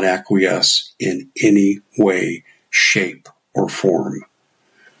and not acquiesce in any way, shape, or form.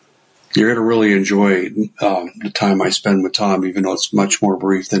 You're going to really enjoy the time I spend with Tom, even though it's much more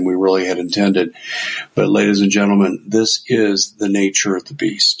brief than we really had intended. But ladies and gentlemen, this is the nature of the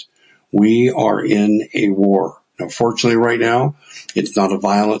beast. We are in a war. Now, fortunately, right now, it's not a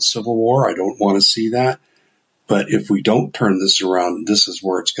violent civil war. I don't want to see that. But if we don't turn this around, this is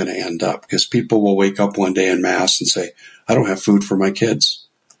where it's going to end up. Because people will wake up one day en masse and say, I don't have food for my kids.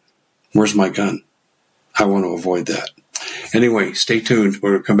 Where's my gun? I want to avoid that. Anyway, stay tuned.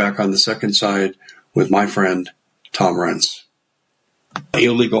 We're going to come back on the second side with my friend, Tom Renz.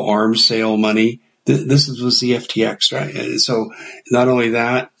 Illegal arms sale money. This was the FTX, right? And so not only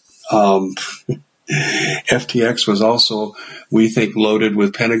that, FTX was also, we think, loaded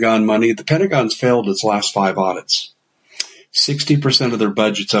with Pentagon money. The Pentagon's failed its last 5 audits. 60% of their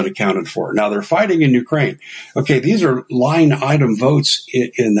budget's unaccounted for. Now, they're fighting in Ukraine. Okay, these are line item votes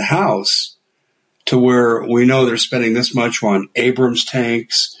in the House to where we know they're spending this much on Abrams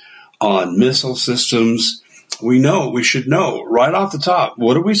tanks, on missile systems. We should know right off the top,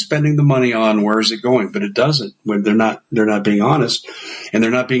 what are we spending the money on? Where is it going? But it doesn't. They're not being honest, and they're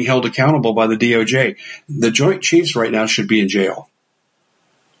not being held accountable by the DOJ. The Joint Chiefs right now should be in jail.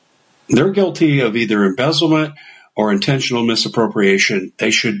 They're guilty of either embezzlement or intentional misappropriation. They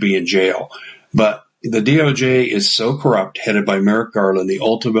should be in jail. But the DOJ is so corrupt, headed by Merrick Garland, the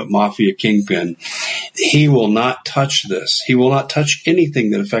ultimate mafia kingpin. He will not touch this. He will not touch anything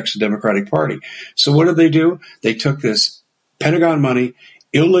that affects the Democratic Party. So what did they do? They took this Pentagon money,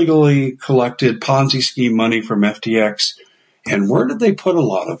 illegally collected Ponzi scheme money from FTX, and where did they put a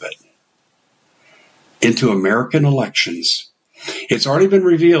lot of it? Into American elections. It's already been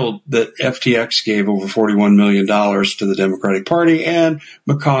revealed that FTX gave over $41 million to the Democratic Party, and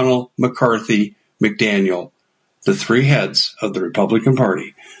McConnell, McCarthy, McDaniel, the 3 heads of the Republican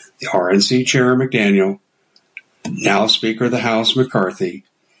Party, the RNC chair McDaniel, now Speaker of the House McCarthy,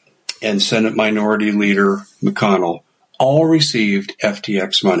 and Senate Minority Leader McConnell, all received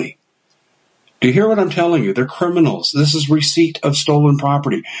FTX money. Do you hear what I'm telling you? They're criminals. This is receipt of stolen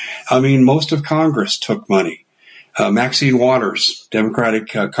property. I mean, most of Congress took money. Maxine Waters, Democratic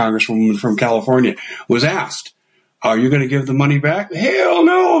Congresswoman from California, was asked, are you going to give the money back? Hell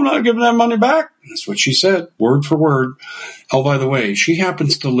no, I'm not giving that money back. That's what she said, word for word. Oh, by the way, she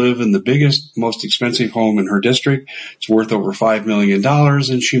happens to live in the biggest, most expensive home in her district. It's worth over $5 million,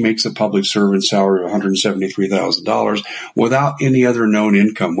 and she makes a public servant salary of $173,000 without any other known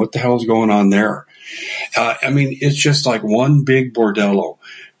income. What the hell is going on there? It's just like one big bordello.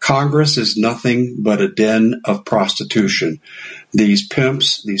 Congress is nothing but a den of prostitution. These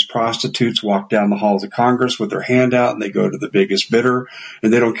pimps, these prostitutes walk down the halls of Congress with their hand out, and they go to the biggest bidder,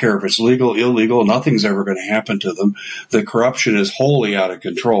 and they don't care if it's legal, illegal. Nothing's ever going to happen to them. The corruption is wholly out of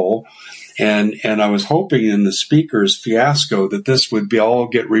control. And I was hoping in the speaker's fiasco that this would all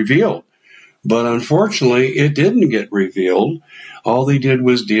get revealed. But unfortunately, it didn't get revealed. All they did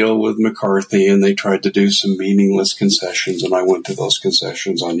was deal with McCarthy, and they tried to do some meaningless concessions, and I went to those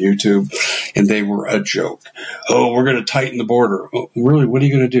concessions on YouTube, and they were a joke. Oh, we're going to tighten the border. Oh, really, what are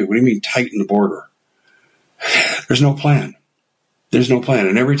you going to do? What do you mean tighten the border? There's no plan. There's no plan.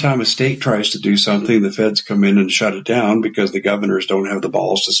 And every time a state tries to do something, the feds come in and shut it down because the governors don't have the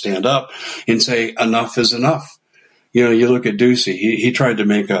balls to stand up and say enough is enough. You know, you look at Ducey. He tried to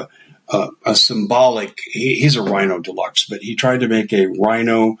make a symbolic, he's a rhino deluxe, but he tried to make a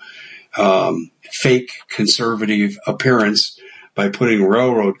rhino fake conservative appearance by putting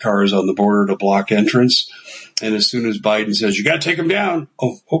railroad cars on the border to block entrance. And as soon as Biden says, you got to take them down.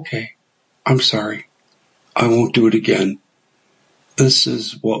 Oh, okay. I'm sorry. I won't do it again. This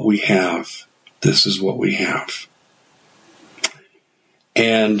is what we have. This is what we have.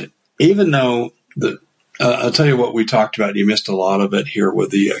 And even though I'll tell you what we talked about. You missed a lot of it here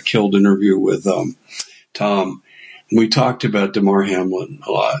with the Killed interview with Tom. We talked about Damar Hamlin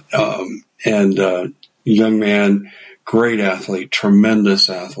a lot. Young man, great athlete, tremendous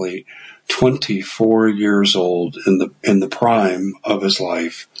athlete, 24 years old in the prime of his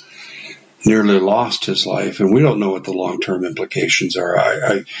life, nearly lost his life. And we don't know what the long-term implications are.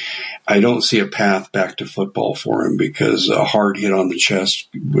 I don't see a path back to football for him because a hard hit on the chest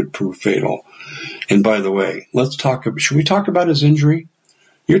would prove fatal. And by the way, should we talk about his injury?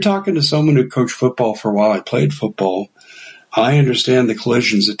 You're talking to someone who coached football for a while. I played football. I understand the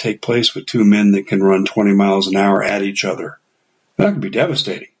collisions that take place with 2 men that can run 20 miles an hour at each other. That can be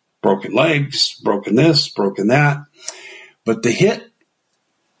devastating. Broken legs, broken this, broken that. But the hit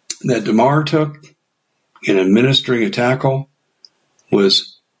that Damar took in administering a tackle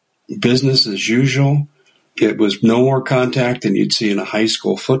was business as usual. It was no more contact than you'd see in a high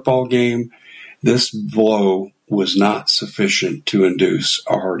school football game. This blow was not sufficient to induce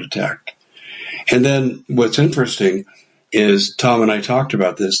a heart attack. And then what's interesting is, Tom and I talked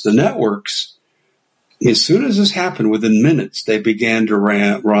about this, the networks, as soon as this happened, within minutes, they began to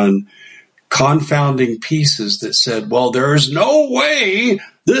run confounding pieces that said, well, there's no way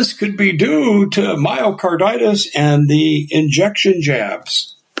this could be due to myocarditis and the injection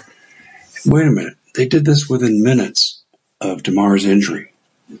jabs. Wait a minute. They did this within minutes of Damar's injury.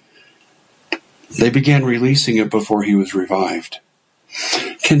 They began releasing it before he was revived.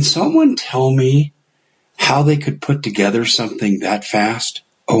 Can someone tell me how they could put together something that fast?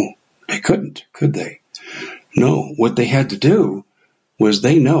 Oh, they couldn't, could they? No, what they had to do was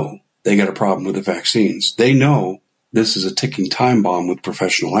they know they got a problem with the vaccines. They know this is a ticking time bomb with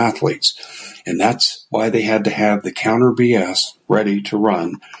professional athletes. And that's why they had to have the counter BS ready to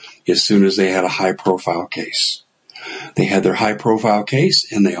run as soon as they had a high-profile case. They had their high-profile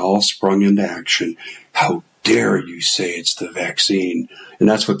case, and they all sprung into action. How dare you say it's the vaccine? And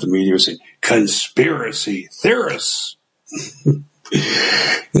that's what the media was saying. Conspiracy theorists.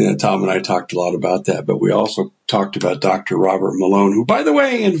 Yeah, Tom and I talked a lot about that, but we also talked about Dr. Robert Malone, who, by the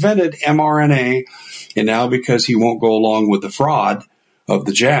way, invented mRNA. And now because he won't go along with the fraud of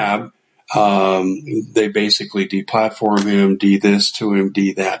the jab, they basically deplatform him, this to him,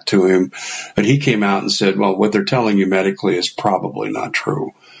 that to him. But he came out and said, well, what they're telling you medically is probably not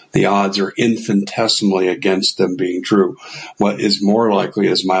true. The odds are infinitesimally against them being true. What is more likely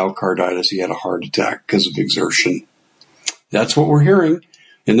is myocarditis. He had a heart attack because of exertion. That's what we're hearing.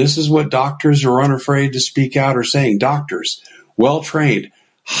 And this is what doctors are unafraid to speak out are saying. Doctors, well-trained,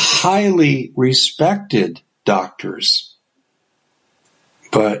 highly respected doctors.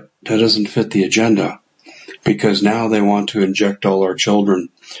 But that doesn't fit the agenda because now they want to inject all our children.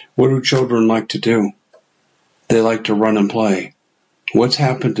 What do children like to do? They like to run and play. What's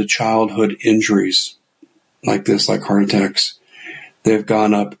happened to childhood injuries like this, like heart attacks? They've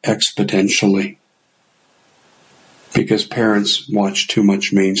gone up exponentially because parents watch too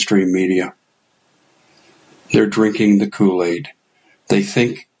much mainstream media. They're drinking the Kool-Aid. They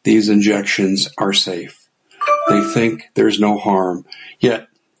think these injections are safe. They think there's no harm. Yet,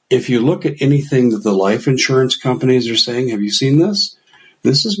 if you look at anything that the life insurance companies are saying, have you seen this?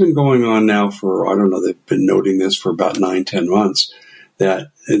 This has been going on now for, I don't know, they've been noting this for about 9-10 months.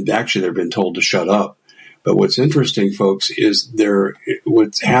 That actually they've been told to shut up. But what's interesting, folks, is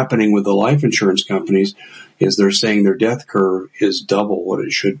what's happening with the life insurance companies is they're saying their death curve is double what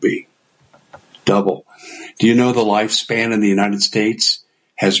it should be. Double. Do you know the lifespan in the United States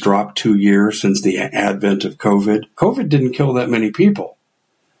has dropped 2 years since the advent of COVID? COVID didn't kill that many people.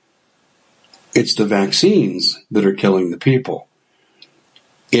 It's the vaccines that are killing the people.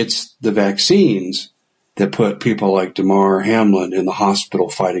 It's the vaccines that put people like Damar Hamlin in the hospital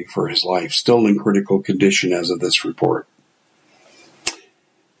fighting for his life, still in critical condition as of this report.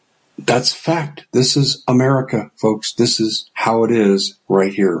 That's fact. This is America, folks. This is how it is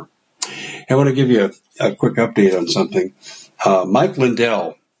right here. I want to give you a quick update on something. Mike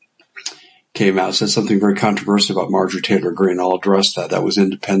Lindell came out and said something very controversial about Marjorie Taylor Greene. I'll address that. That was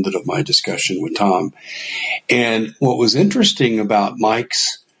independent of my discussion with Tom. And what was interesting about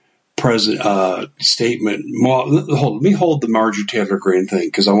Mike's statement, well, let me hold the Marjorie Taylor Greene thing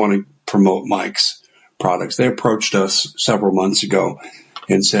because I want to promote Mike's products. They approached us several months ago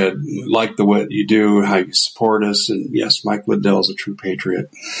and said, like what you do, how you support us. And yes, Mike Lindell is a true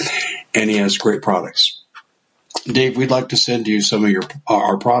patriot and he has great products. Dave, we'd like to send you some of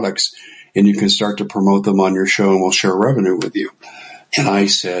our products and you can start to promote them on your show and we'll share revenue with you. And I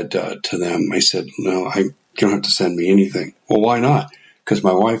said to them, no, you don't have to send me anything. Well, why not? Because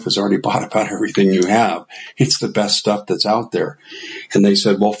my wife has already bought about everything you have. It's the best stuff that's out there. And they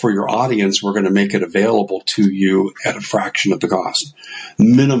said, well, for your audience, we're going to make it available to you at a fraction of the cost.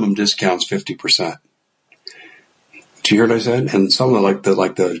 Minimum discounts 50%. Do you hear what I said? And some of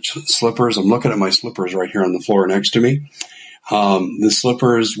the slippers, I'm looking at my slippers right here on the floor next to me. The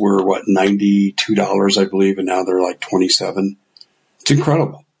slippers were $92, I believe, and now they're like $27. It's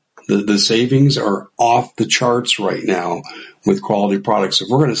incredible. The savings are off the charts right now with quality products. If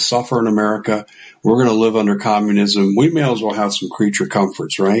we're going to suffer in America, we're going to live under communism, we may as well have some creature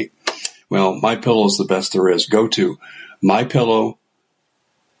comforts, right? Well, MyPillow is the best there is. Go to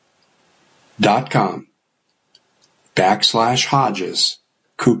mypillow.com/Hodges,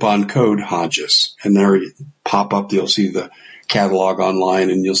 coupon code Hodges. And there you pop up, you'll see the catalog online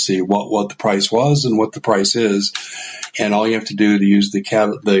and you'll see what the price was and what the price is. And all you have to do to use the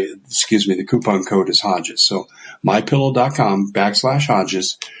coupon code is Hodges. So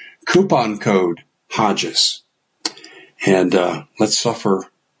mypillow.com/Hodges, coupon code Hodges. And let's suffer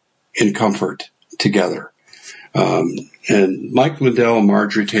in comfort together. And Mike Lindell and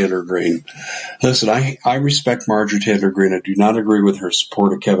Marjorie Taylor Greene. Listen, I respect Marjorie Taylor Greene. I do not agree with her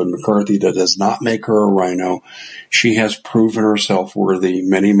support of Kevin McCarthy. That does not make her a rhino. She has proven herself worthy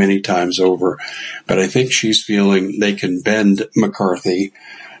many, many times over. But I think she's feeling they can bend McCarthy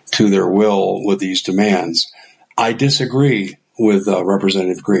to their will with these demands. I disagree with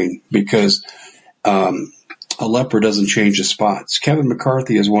Representative Greene because a leper doesn't change his spots. Kevin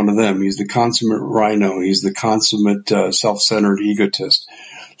McCarthy is one of them. He's the consummate rhino. He's the consummate self-centered egotist.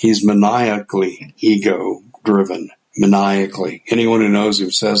 He's maniacally ego-driven. Maniacally. Anyone who knows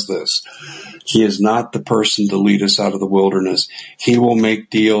him says this. He is not the person to lead us out of the wilderness. He will make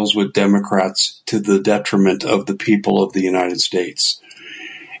deals with Democrats to the detriment of the people of the United States.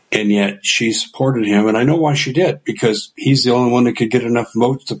 And yet she supported him, and I know why she did, because he's the only one that could get enough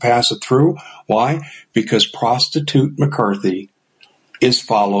votes to pass it through. Why? Because prostitute McCarthy is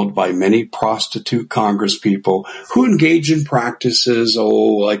followed by many prostitute Congress people who engage in practices,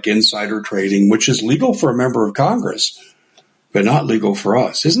 like insider trading, which is legal for a member of Congress, but not legal for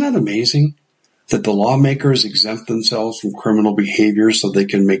us. Isn't that amazing? That the lawmakers exempt themselves from criminal behavior so they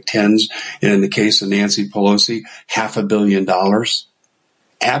can make tens, and in the case of Nancy Pelosi, $500 million.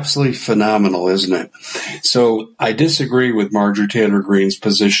 Absolutely phenomenal, isn't it? So I disagree with Marjorie Taylor Greene's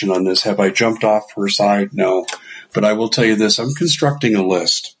position on this. Have I jumped off her side? No. But I will tell you this. I'm constructing a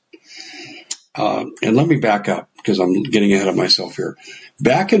list. And let me back up because I'm getting ahead of myself here.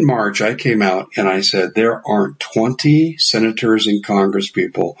 Back in March, I came out and I said there aren't 20 senators and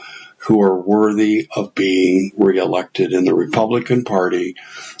congresspeople who are worthy of being reelected in the Republican Party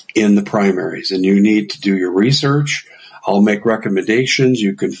in the primaries. And you need to do your research. I'll make recommendations.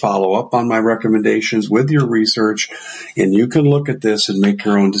 You can follow up on my recommendations with your research, and you can look at this and make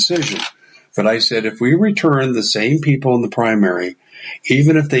your own decision. But I said if we return the same people in the primary,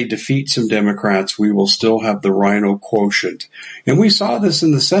 even if they defeat some Democrats, we will still have the rhino quotient. And we saw this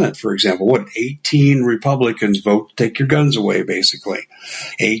in the Senate, for example. 18 Republicans vote, take your guns away, basically.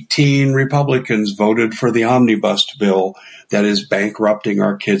 18 Republicans voted for the omnibus bill that is bankrupting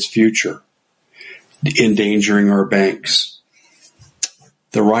our kids' future, endangering our banks.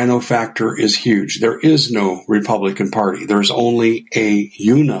 The rhino factor is huge. There is no Republican Party. There's only a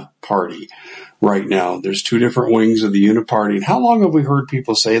uniparty right now. There's two different wings of the uniparty. And how long have we heard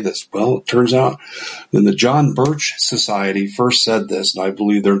people say this? Well, it turns out when the John Birch Society first said this, and I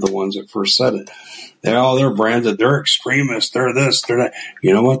believe they're the ones that first said it, they're branded, they're extremists, they're this, they're that.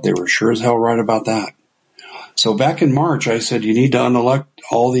 You know what? They were sure as hell right about that. So back in March, I said you need to unelect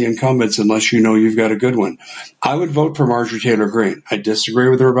all the incumbents unless you know you've got a good one. I would vote for Marjorie Taylor Greene. I disagree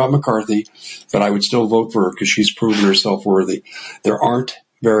with her about McCarthy, but I would still vote for her because she's proven herself worthy. There aren't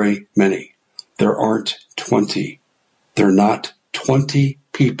very many. There aren't 20. There are not 20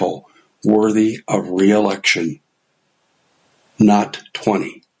 people worthy of re-election. Not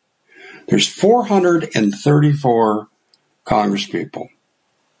 20. There's 434 congresspeople.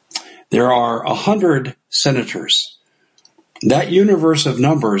 There are 100 senators. That universe of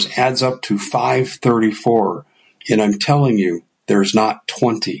numbers adds up to 534. And I'm telling you, there's not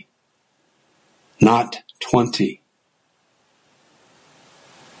 20. Not 20.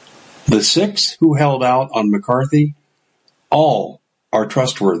 The 6 who held out on McCarthy, all are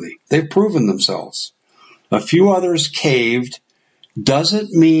trustworthy. They've proven themselves. A few others caved.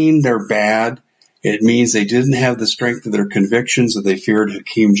 Doesn't mean they're bad. It means they didn't have the strength of their convictions that they feared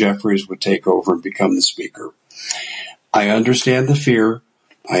Hakeem Jeffries would take over and become the speaker. I understand the fear.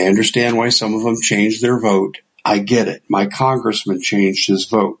 I understand why some of them changed their vote. I get it. My congressman changed his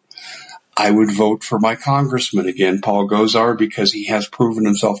vote. I would vote for my congressman again, Paul Gosar, because he has proven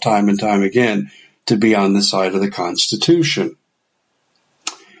himself time and time again to be on the side of the Constitution.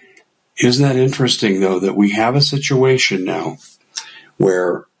 Isn't that interesting, though, that we have a situation now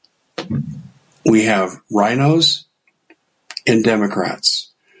where we have rhinos and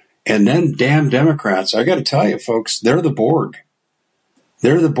Democrats. And then damn Democrats, I got to tell you, folks, they're the Borg.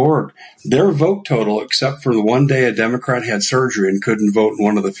 They're the Borg. Their vote total, except for the one day a Democrat had surgery and couldn't vote in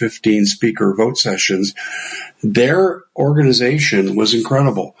one of the 15 speaker vote sessions, their organization was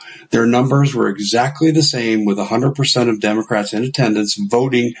incredible. Their numbers were exactly the same, with 100% of Democrats in attendance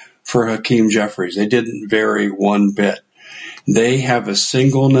voting for Hakeem Jeffries. They didn't vary one bit. They have a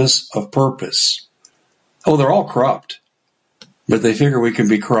singleness of purpose. Oh, they're all corrupt. But they figure we can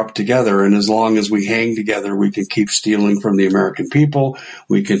be corrupt together, and as long as we hang together, we can keep stealing from the American people,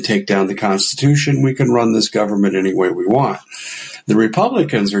 we can take down the Constitution, we can run this government any way we want. The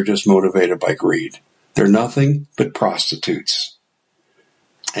Republicans are just motivated by greed. They're nothing but prostitutes.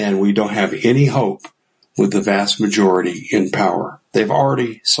 And we don't have any hope with the vast majority in power. They've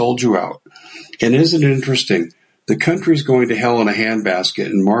already sold you out. And isn't it interesting? The country's going to hell in a handbasket.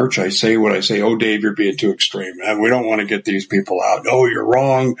 In March, I say what I say. Oh, Dave, you're being too extreme. We don't want to get these people out. Oh, you're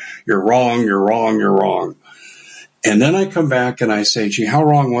wrong. You're wrong. You're wrong. You're wrong. And then I come back and I say, gee, how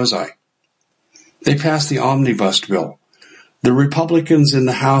wrong was I? They passed the omnibus bill. The Republicans in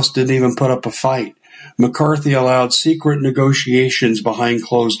the House didn't even put up a fight. McCarthy allowed secret negotiations behind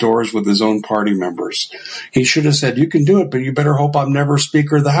closed doors with his own party members. He should have said, you can do it, but you better hope I'm never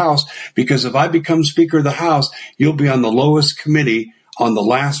Speaker of the House, because if I become Speaker of the House, you'll be on the lowest committee on the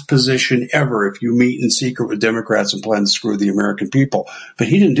last position ever if you meet in secret with Democrats and plan to screw the American people. But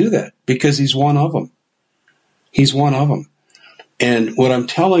he didn't do that because he's one of them. He's one of them. And what I'm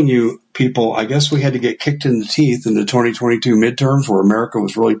telling you, people, I guess we had to get kicked in the teeth in the 2022 midterms where America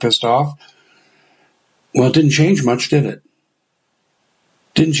was really pissed off. Well, it didn't change much, did it?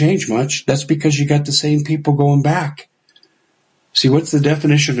 Didn't change much. That's because you got the same people going back. See, what's the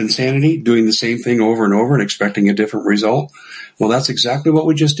definition of insanity? Doing the same thing over and over and expecting a different result? Well, that's exactly what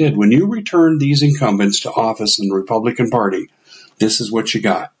we just did. When you return these incumbents to office in the Republican Party, this is what you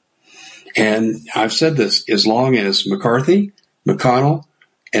got. And I've said this, as long as McCarthy, McConnell,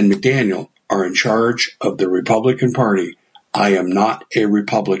 and McDaniel are in charge of the Republican Party, I am not a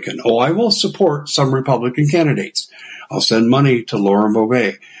Republican. Oh, I will support some Republican candidates. I'll send money to Lauren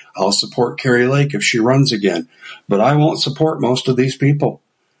Beauvais. I'll support Carrie Lake if she runs again. But I won't support most of these people.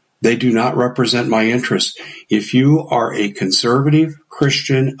 They do not represent my interests. If you are a conservative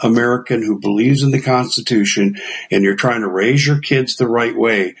Christian American who believes in the Constitution and you're trying to raise your kids the right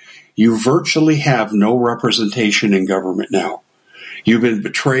way, you virtually have no representation in government now. You've been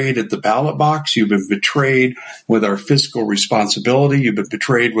betrayed at the ballot box. You've been betrayed with our fiscal responsibility. You've been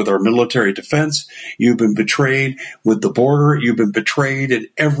betrayed with our military defense. You've been betrayed with the border. You've been betrayed in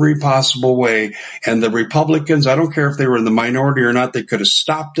every possible way. And the Republicans, I don't care if they were in the minority or not, they could have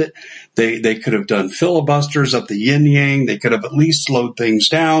stopped it. They could have done filibusters up the yin-yang. They could have at least slowed things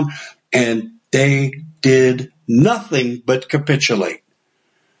down. And they did nothing but capitulate.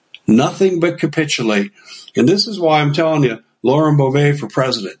 Nothing but capitulate. And this is why I'm telling you, Lauren Beauvais for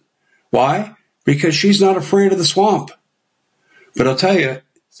president. Why? Because she's not afraid of the swamp. But I'll tell you,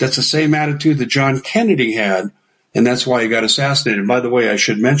 that's the same attitude that John Kennedy had, and that's why he got assassinated. And by the way, I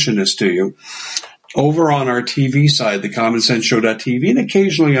should mention this to you. Over on our TV side, thecommonsenseshow.tv, and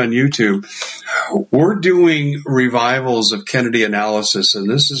occasionally on YouTube, we're doing revivals of Kennedy analysis,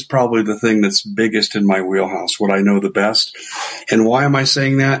 and this is probably the thing that's biggest in my wheelhouse, what I know the best. And why am I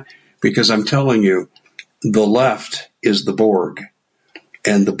saying that? Because I'm telling you, the left is the Borg,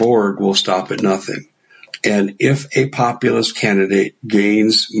 and the Borg will stop at nothing. And if a populist candidate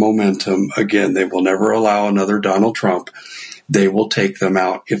gains momentum, again, they will never allow another Donald Trump. They will take them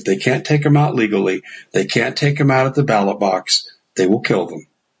out. If they can't take them out legally, they can't take them out at the ballot box, they will kill them.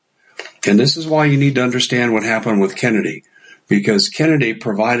 And this is why you need to understand what happened with Kennedy, because Kennedy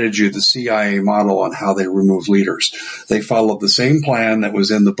provided you the CIA model on how they remove leaders. They followed the same plan that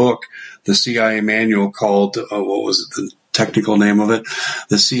was in the book, the CIA manual called, what was it, the technical name of it?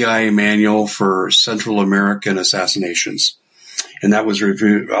 The CIA Manual for Central American Assassinations. And that was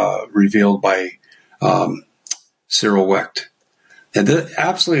revealed by Cyril Wecht. And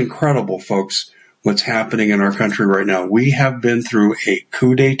absolutely incredible, folks, what's happening in our country right now. We have been through a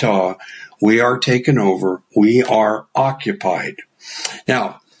coup d'etat. We are taken over. We are occupied.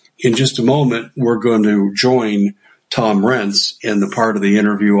 Now, in just a moment, we're going to join Tom Renz in the part of the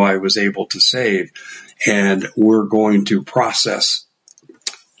interview I was able to save, and we're going to process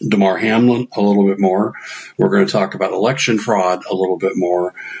Damar Hamlin a little bit more. We're going to talk about election fraud a little bit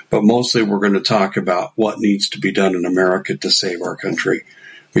more, but mostly we're going to talk about what needs to be done in America to save our country.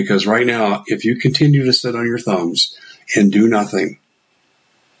 Because right now, if you continue to sit on your thumbs and do nothing,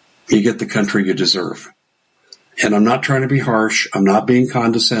 you get the country you deserve. And I'm not trying to be harsh. I'm not being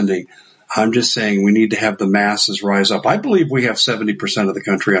condescending. I'm just saying we need to have the masses rise up. I believe we have 70% of the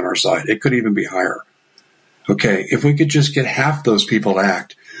country on our side. It could even be higher. Okay, if we could just get half those people to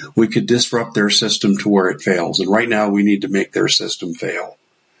act, we could disrupt their system to where it fails. And right now we need to make their system fail.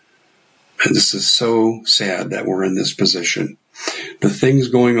 And this is so sad that we're in this position. The things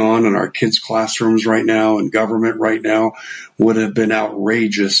going on in our kids' classrooms right now and government right now would have been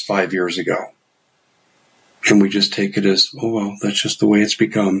outrageous 5 years ago. And we just take it as, oh, well, that's just the way it's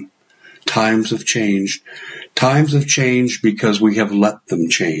become. Times have changed. Times have changed because we have let them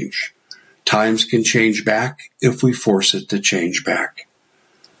change. Times can change back if we force it to change back.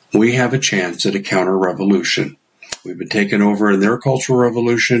 We have a chance at a counter-revolution. We've been taken over in their cultural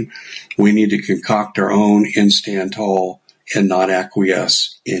revolution. We need to concoct our own and stand tall and not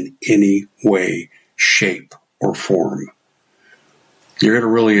acquiesce in any way, shape, or form. You're going to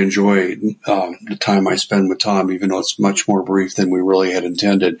really enjoy the time I spend with Tom, even though it's much more brief than we really had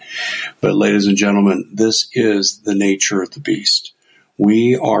intended. But ladies and gentlemen, this is the nature of the beast.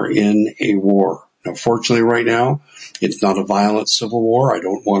 We are in a war. Now, fortunately, right now, it's not a violent civil war. I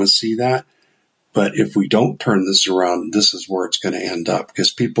don't want to see that. But if we don't turn this around, this is where it's going to end up.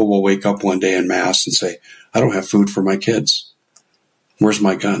 Because people will wake up one day en masse and say, I don't have food for my kids. Where's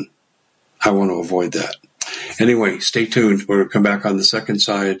my gun? I want to avoid that. Anyway, stay tuned. We're going to come back on the second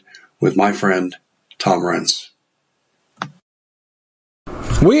side with my friend, Tom Renz.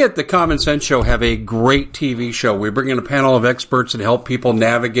 We at the Common Sense Show have a great TV show. We bring in a panel of experts that help people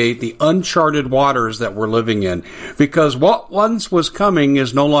navigate the uncharted waters that we're living in. Because what once was coming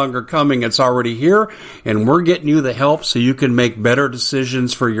is no longer coming. It's already here, and we're getting you the help so you can make better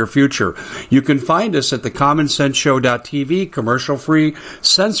decisions for your future. You can find us at thecommonsenseshow.tv, commercial-free,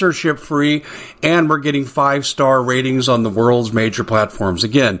 censorship-free, and we're getting 5-star ratings on the world's major platforms.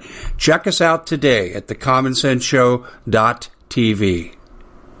 Again, check us out today at thecommonsenseshow.tv.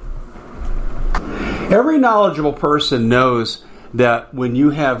 Every knowledgeable person knows that when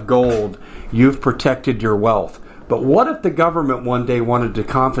you have gold, you've protected your wealth. But what if the government one day wanted to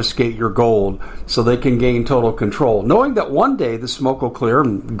confiscate your gold so they can gain total control, knowing that one day the smoke will clear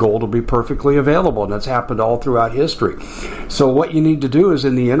and gold will be perfectly available, and that's happened all throughout history. So what you need to do is,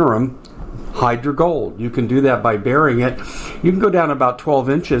 in the interim, hide your gold. You can do that by burying it. You can go down about 12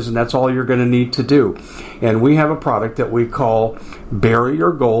 inches, and that's all you're going to need to do. And we have a product that we call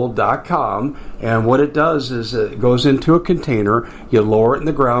buryyourgold.com, and what it does is it goes into a container. You lower it in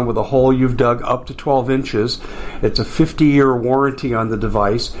the ground with a hole you've dug up to 12 inches. It's a 50-year warranty on the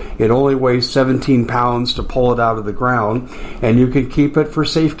device. It only weighs 17 pounds to pull it out of the ground, and you can keep it for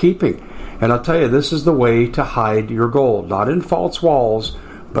safekeeping. And I'll tell you, this is the way to hide your gold, not in false walls,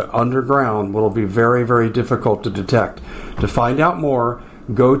 but underground, will be very, very difficult to detect. To find out more,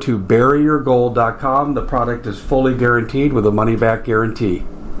 go to buryyourgold.com. The product is fully guaranteed with a money-back guarantee.